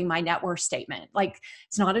regularly doing my net worth statement. Like,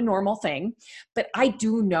 it's not a normal thing, but I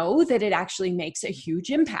do know that it actually makes a huge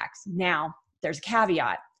impact. Now, there's a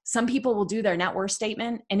caveat. Some people will do their net worth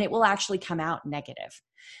statement and it will actually come out negative.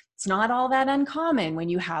 It's not all that uncommon when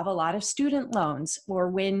you have a lot of student loans, or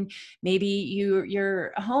when maybe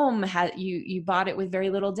your home you bought it with very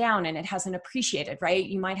little down and it hasn't appreciated, right?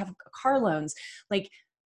 You might have car loans, like,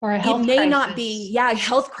 or a health it may crisis. not be,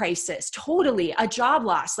 health crisis, totally, a job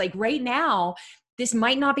loss. Like right now, this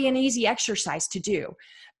might not be an easy exercise to do,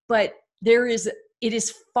 but it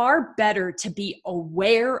is far better to be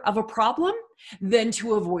aware of a problem than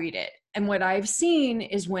to avoid it. And what I've seen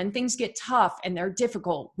is when things get tough and they're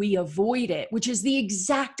difficult, we avoid it, which is the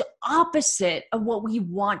exact opposite of what we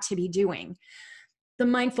want to be doing. The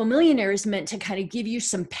Mindful Millionaire is meant to kind of give you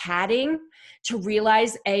some padding to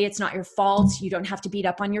realize, A, it's not your fault. You don't have to beat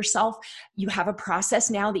up on yourself. You have a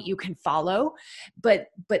process now that you can follow. But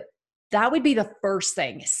that would be the first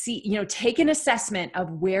thing. See, take an assessment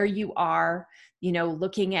of where you are,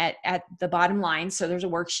 looking at the bottom line. So there's a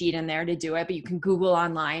worksheet in there to do it, but you can Google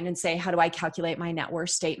online and say, how do I calculate my net worth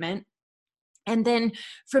statement? And then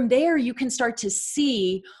from there, you can start to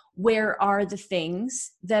see where are the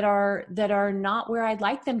things that are not where I'd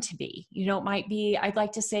like them to be. It might be, I'd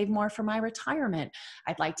like to save more for my retirement.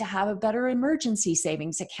 I'd like to have a better emergency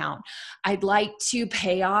savings account. I'd like to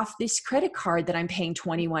pay off this credit card that I'm paying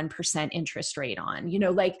 21% interest rate on.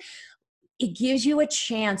 It gives you a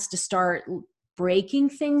chance to start breaking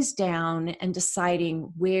things down and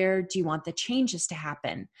deciding, where do you want the changes to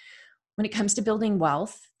happen? When it comes to building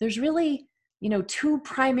wealth, there's really, two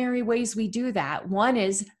primary ways we do that. One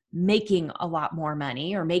is making a lot more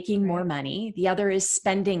money, or making more money. The other is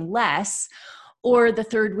spending less, or the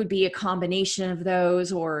third would be a combination of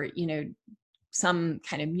those, or, some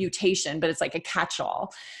kind of mutation, but it's like a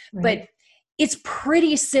catch-all. Right. But it's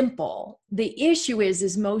pretty simple. The issue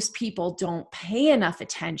is most people don't pay enough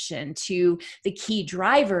attention to the key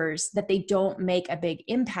drivers, that they don't make a big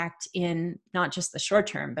impact in not just the short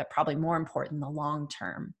term, but probably more important, the long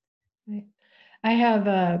term. Right. I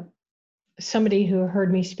have somebody who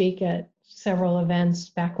heard me speak at several events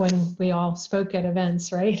back when we all spoke at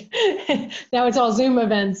events, right? Now it's all Zoom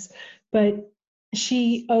events, but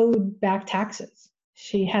she owed back taxes.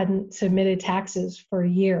 She hadn't submitted taxes for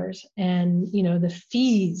years, and the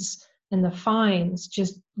fees and the fines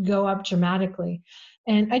just go up dramatically.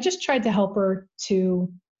 And I just tried to help her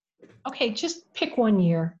to, okay, just pick one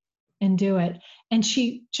year and do it. And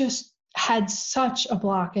she just had such a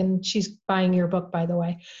block, and she's buying your book, by the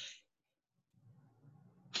way.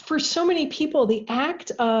 for so many people, the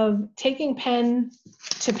act of taking pen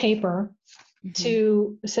to paper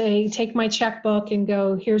to say, take my checkbook and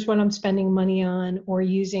go, here's what I'm spending money on, or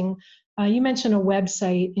using, you mentioned a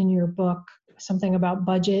website in your book, something about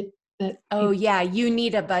budget that. Oh yeah.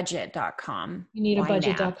 YouNeedABudget.com.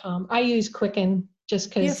 YouNeedABudget.com. I use Quicken just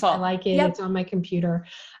because I Beautiful. like it. Yep. It's on my computer.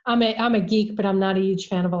 I'm a geek, but I'm not a huge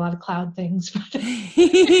fan of a lot of cloud things.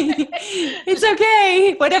 It's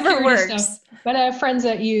okay. Whatever works. Stuff. But I have friends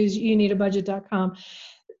that use YouNeedABudget.com.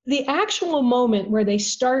 The actual moment where they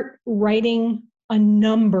start writing a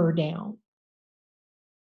number down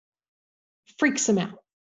freaks them out.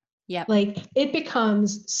 Yeah. Like it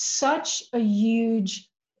becomes such a huge,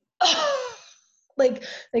 like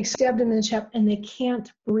stabbed in the chest, and they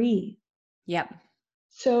can't breathe. Yep.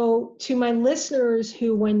 So to my listeners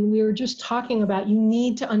who, when we were just talking about, you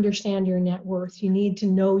need to understand your net worth, you need to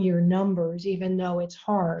know your numbers, even though it's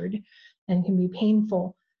hard and can be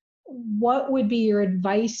painful. What would be your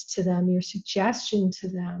advice to them, your suggestion to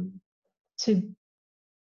them to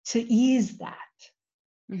ease that?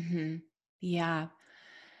 Mm-hmm. Yeah.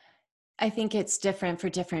 I think it's different for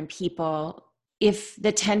different people. If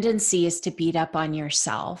the tendency is to beat up on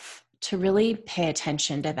yourself, to really pay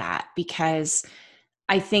attention to that, because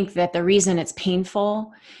I think that the reason it's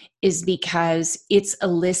painful is because it's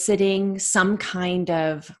eliciting some kind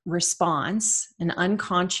of response, an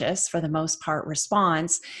unconscious, for the most part,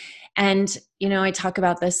 response. And, I talk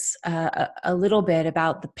about this a little bit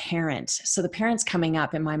about the parent. So the parent's coming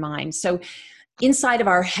up in my mind. So inside of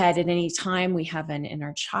our head at any time, we have an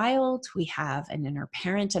inner child, we have an inner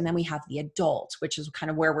parent, and then we have the adult, which is kind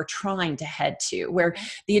of where we're trying to head to, where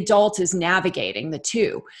the adult is navigating the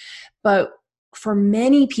two. But for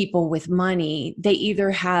many people with money, they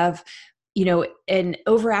either have, an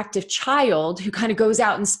overactive child who kind of goes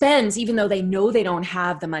out and spends, even though they know they don't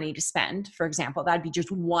have the money to spend, for example. That'd be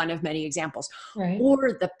just one of many examples. Right.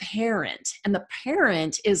 Or the parent. And the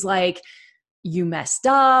parent is like, you messed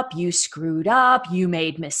up, you screwed up, you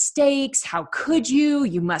made mistakes. How could you?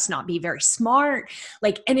 You must not be very smart.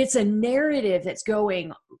 And it's a narrative that's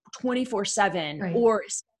going 24/7, Right. or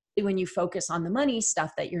when you focus on the money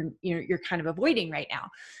stuff that you're kind of avoiding right now.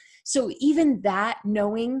 So even that,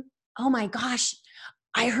 knowing, oh my gosh,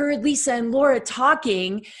 I heard Lisa and Laura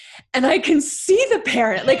talking and I can see the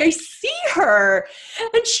parent, I see her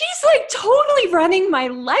and she's totally running my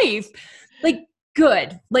life.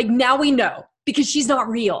 Good. Now we know, because she's not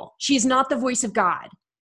real. She's not the voice of God.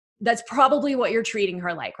 That's probably what you're treating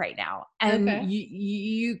her like right now. And okay.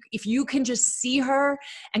 you, if you can just see her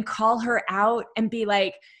and call her out and be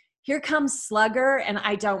like, here comes Slugger and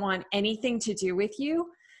I don't want anything to do with you,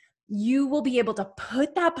 you will be able to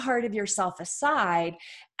put that part of yourself aside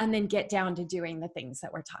and then get down to doing the things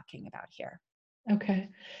that we're talking about here. Okay.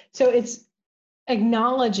 So it's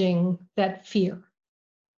acknowledging that fear,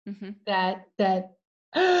 that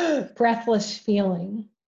breathless feeling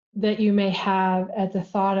that you may have at the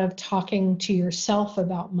thought of talking to yourself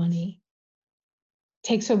about money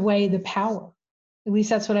takes away the power. At least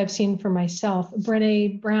that's what I've seen for myself.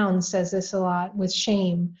 Brené Brown says this a lot with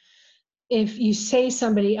shame. If you say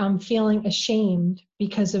somebody, I'm feeling ashamed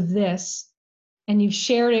because of this, and you've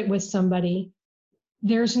shared it with somebody,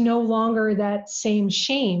 there's no longer that same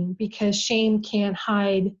shame, because shame can't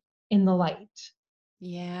hide in the light.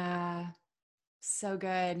 Yeah, so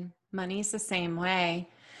good. Money's the same way.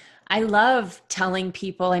 I love telling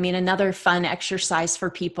people, another fun exercise for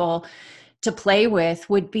people to play with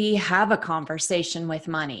would be have a conversation with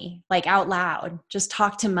money, out loud. Just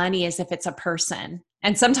talk to money as if it's a person.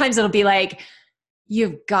 And sometimes it'll be like,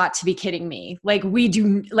 you've got to be kidding me. I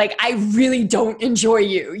really don't enjoy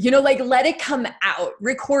you. Let it come out,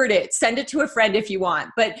 record it, send it to a friend if you want,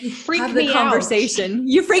 but have the conversation.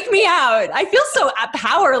 You freak me out. I feel so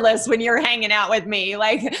powerless when you're hanging out with me.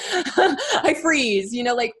 I freeze,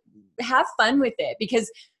 have fun with it,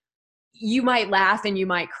 because you might laugh and you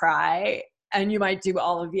might cry and you might do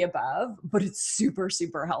all of the above, but it's super,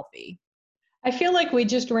 super healthy. I feel like we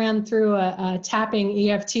just ran through a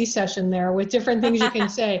tapping EFT session there with different things you can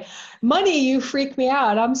say. Money, you freak me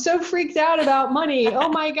out. I'm so freaked out about money. Oh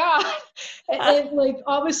my God. And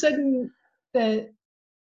all of a sudden the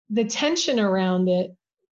tension around it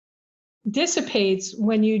dissipates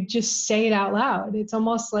when you just say it out loud. It's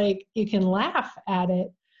almost like you can laugh at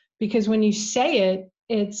it, because when you say it,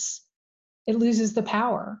 it loses the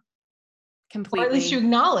power. Completely. Or at least you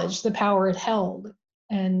acknowledge the power it held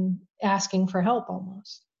and asking for help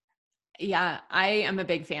almost. Yeah, I am a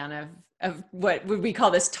big fan of of what would we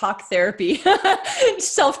call this, talk therapy,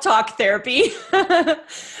 self-talk therapy,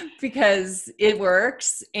 because it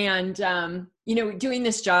works. And, doing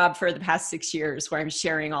this job for the past 6 years where I'm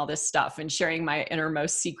sharing all this stuff and sharing my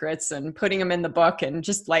innermost secrets and putting them in the book and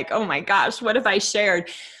just like, oh my gosh, what have I shared?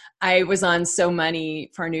 I was on So Money,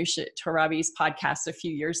 Farnoosh Torabi's podcast a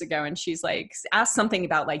few years ago, and she's like, asked something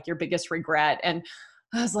about like your biggest regret. And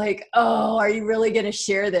I was like, oh, are you really going to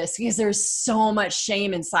share this? Because there's so much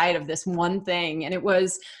shame inside of this one thing. And it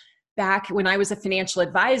was back when I was a financial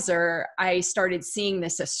advisor, I started seeing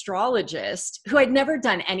this astrologist who I'd never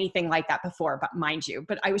done anything like that before, but mind you,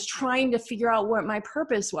 but I was trying to figure out what my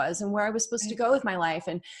purpose was and where I was supposed to go with my life.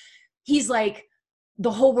 And he's like, the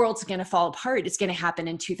whole world's going to fall apart. It's going to happen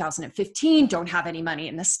in 2015. Don't have any money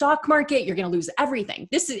in the stock market. You're going to lose everything.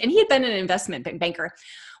 And he had been an investment banker.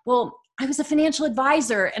 Well, I was a financial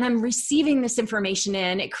advisor and I'm receiving this information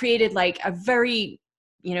in. It created like a very,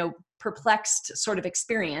 perplexed sort of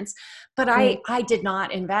experience, but I did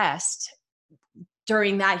not invest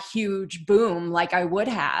during that huge boom like I would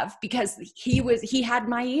have, because he had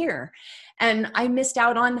my ear, and I missed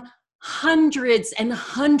out on hundreds and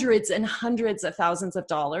hundreds and hundreds of thousands of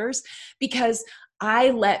dollars because I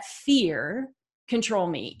let fear control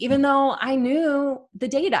me, even though I knew the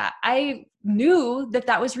data. I knew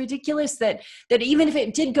that was ridiculous, that even if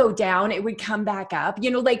it did go down, it would come back up.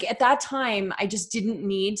 Like at that time, I just didn't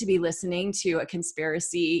need to be listening to a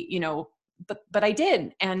conspiracy, but I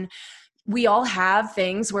did. And we all have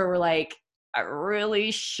things where we're like, I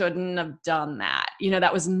really shouldn't have done that.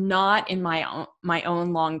 That was not in my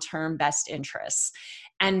own long-term best interests.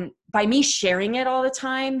 And by me sharing it all the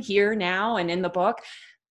time here now and in the book,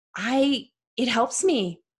 it helps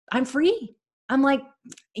me. I'm free. I'm like,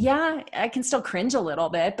 yeah, I can still cringe a little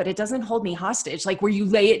bit, but it doesn't hold me hostage. Like where you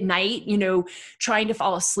lay at night, trying to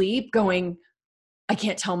fall asleep going, I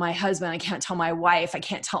can't tell my husband, I can't tell my wife, I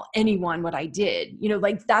can't tell anyone what I did.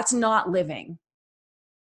 Like that's not living.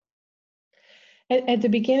 At the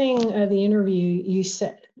beginning of the interview, you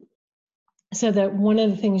said that one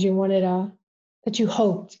of the things you wanted that you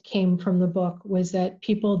hoped came from the book was that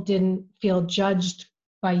people didn't feel judged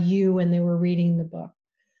by you when they were reading the book.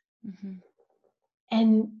 Mm-hmm.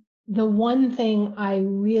 And the one thing I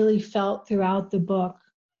really felt throughout the book,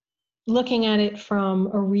 looking at it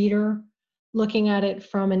from a reader, looking at it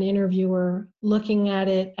from an interviewer, looking at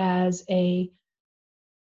it as I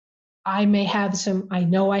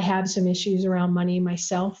know I have some issues around money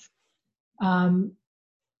myself.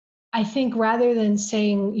 I think rather than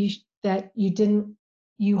saying that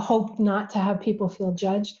you hoped not to have people feel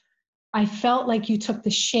judged, I felt like you took the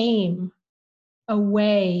shame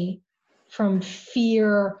away from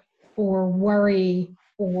fear or worry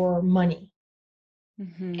or money.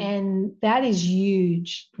 Mm-hmm. And that is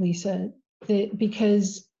huge, Lisa,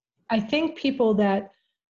 because I think people that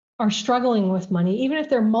are struggling with money, even if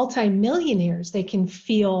they're multimillionaires, they can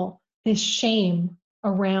feel this shame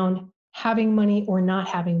around having money or not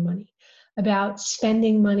having money, about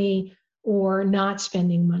spending money or not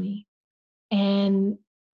spending money. And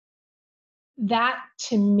that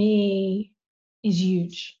to me is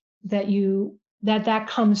huge, that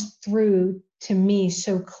comes through to me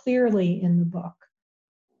so clearly in the book.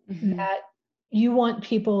 Mm-hmm. That you want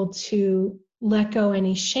people to let go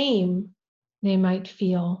any shame they might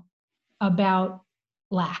feel about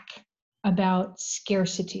lack, about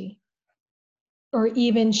scarcity, or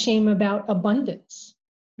even shame about abundance.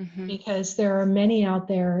 Mm-hmm. Because there are many out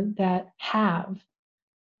there that have,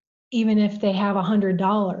 even if they have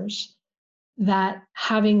 $100, that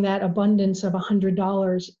having that abundance of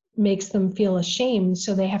 $100 makes them feel ashamed,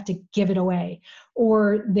 so they have to give it away.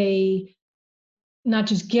 Or they not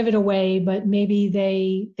just give it away, but maybe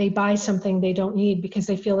they buy something they don't need because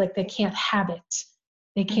they feel like they can't have it.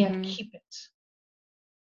 They can't mm-hmm. keep it.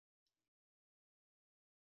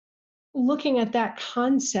 Looking at that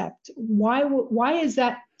concept, why is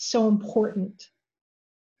that so important?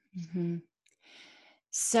 Mm-hmm.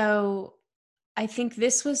 So I think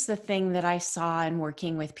this was the thing that I saw in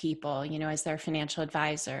working with people, as their financial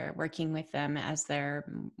advisor, working with them as their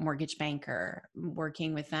mortgage banker,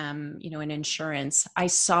 working with them, in insurance. I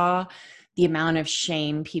saw the amount of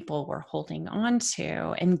shame people were holding on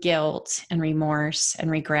to, and guilt and remorse and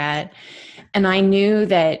regret. And I knew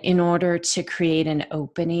that in order to create an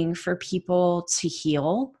opening for people to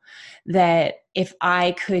heal, that if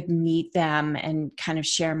I could meet them and kind of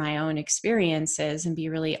share my own experiences and be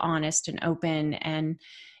really honest and open. And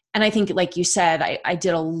I think, like you said, I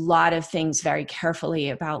did a lot of things very carefully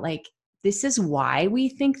about like this is why we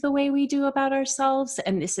think the way we do about ourselves,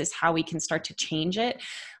 and this is how we can start to change it.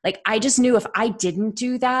 Like, I just knew if I didn't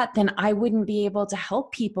do that, then I wouldn't be able to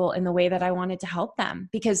help people in the way that I wanted to help them,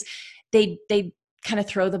 because they kind of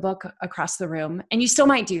throw the book across the room. And you still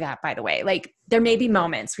might do that, by the way. Like, there may be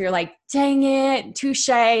moments where you're like, dang it, touche,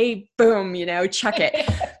 boom, chuck it.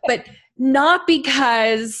 But not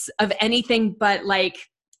because of anything but like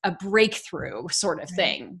a breakthrough sort of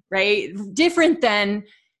thing, right? Different than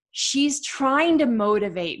she's trying to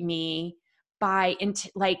motivate me by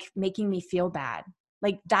like making me feel bad.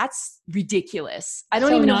 Like, that's ridiculous. I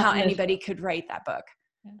don't even know how anybody could write that book.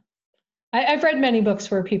 I've read many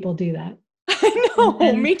books where people do that. I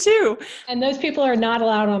know, me too. And those people are not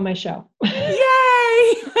allowed on my show. Yay!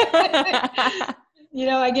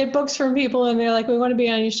 I get books from people and they're like, we want to be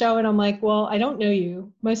on your show. And I'm like, well, I don't know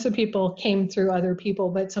you. Most of the people came through other people,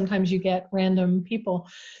 but sometimes you get random people.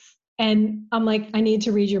 And I'm like, I need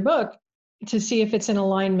to read your book to see if it's in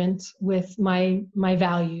alignment with my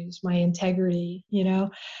values, my integrity,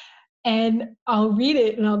 and I'll read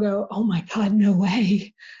it and I'll go, oh my God, no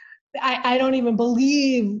way. I don't even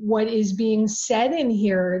believe what is being said in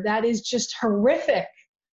here. That is just horrific.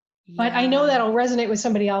 Yeah. But I know that'll resonate with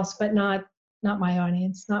somebody else, but not my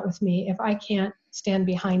audience, not with me. If I can't stand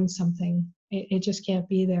behind something, it just can't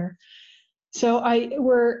be there. So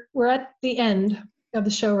we're at the end of the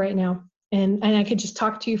show right now, and I could just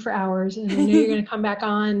talk to you for hours, and I know you're going to come back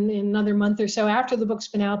on in another month or so after the book's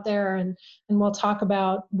been out there, and we'll talk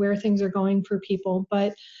about where things are going for people.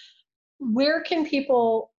 But where can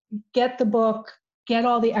people get the book, get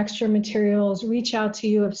all the extra materials, reach out to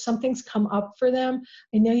you if something's come up for them?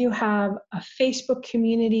 I know you have a Facebook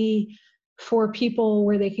community for people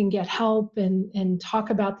where they can get help and talk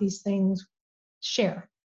about these things. Share.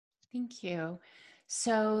 Thank you.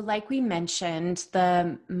 So like we mentioned,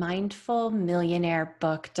 the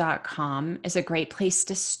mindfulmillionairebook.com is a great place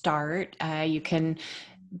to start. You can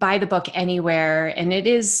buy the book anywhere, and it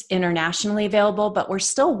is internationally available, but we're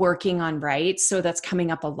still working on rights. So that's coming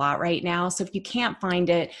up a lot right now. So if you can't find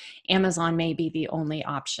it, Amazon may be the only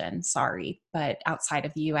option, sorry, but outside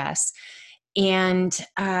of the US. And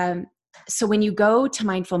so when you go to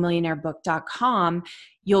mindfulmillionairebook.com,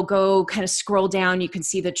 you'll go kind of scroll down. You can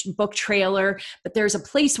see the book trailer, but there's a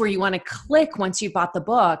place where you want to click once you've bought the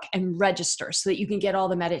book and register so that you can get all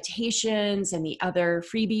the meditations and the other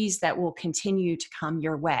freebies that will continue to come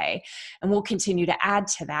your way. And we'll continue to add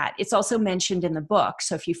to that. It's also mentioned in the book.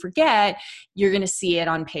 So if you forget, you're going to see it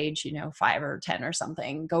on page, 5 or 10 or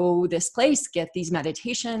something. Go this place, get these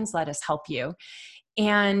meditations, let us help you.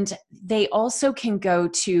 And they also can go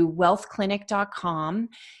to wealthclinic.com.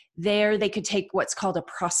 There they could take what's called a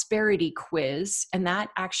prosperity quiz, and that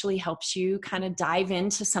actually helps you kind of dive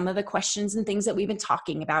into some of the questions and things that we've been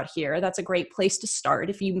talking about here. That's a great place to start.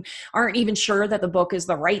 If you aren't even sure that the book is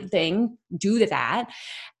the right thing, do that.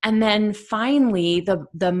 And then finally,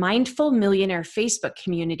 the Mindful Millionaire Facebook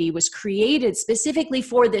community was created specifically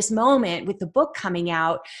for this moment with the book coming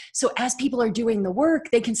out. So as people are doing the work,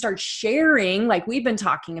 they can start sharing, like we've been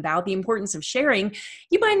talking about, the importance of sharing.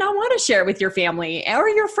 You might not want to share it with your family or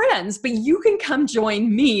your friends, but you can come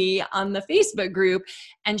join me on the Facebook group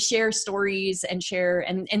and share stories and share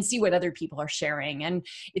and see what other people are sharing. And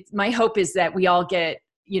my hope is that we all get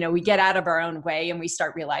we get out of our own way and we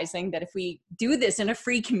start realizing that if we do this in a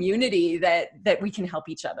free community, that we can help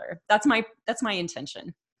each other. That's my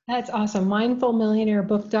intention. That's awesome.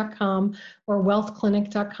 Mindfulmillionairebook.com or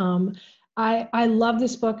wealthclinic.com. I love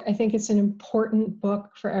this book. I think it's an important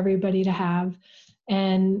book for everybody to have.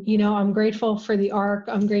 And, I'm grateful for the ARC.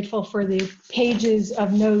 I'm grateful for the pages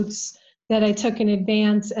of notes that I took in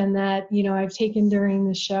advance and that, I've taken during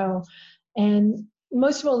the show. And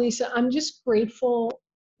most of all, Lisa, I'm just grateful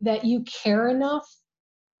that you care enough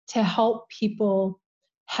to help people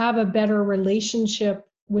have a better relationship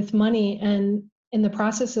with money, and in the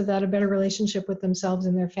process of that, a better relationship with themselves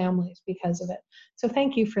and their families because of it. So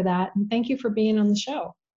thank you for that. And thank you for being on the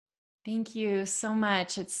show. Thank you so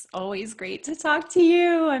much. It's always great to talk to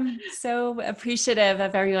you. I'm so appreciative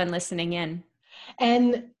of everyone listening in.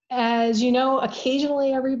 And as you know,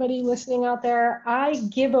 occasionally everybody listening out there, I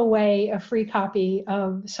give away a free copy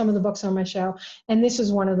of some of the books on my show, and this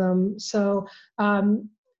is one of them. So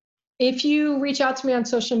if you reach out to me on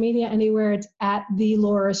social media anywhere, it's at the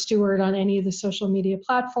Laura Stewart on any of the social media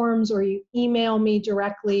platforms, or you email me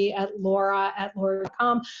directly at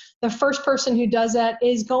laura@laura.com. The first person who does that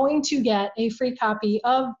is going to get a free copy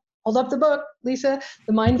of, hold up the book, Lisa,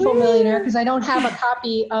 The Mindful Millionaire, because I don't have a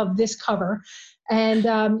copy of this cover. And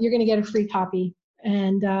you're going to get a free copy.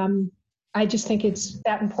 And I just think it's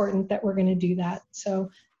that important that we're going to do that. So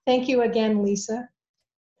thank you again, Lisa.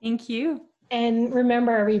 Thank you. And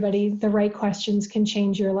remember, everybody, the right questions can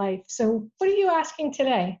change your life. So what are you asking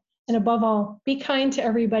today? And above all, be kind to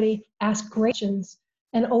everybody, ask great questions,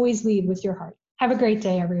 and always lead with your heart. Have a great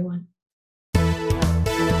day, everyone.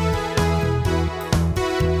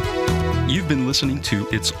 You've been listening to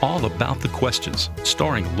It's All About the Questions,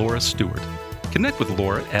 starring Laura Stewart. Connect with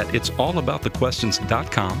Laura at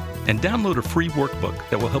it'sallaboutthequestions.com and download a free workbook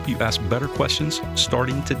that will help you ask better questions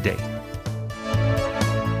starting today.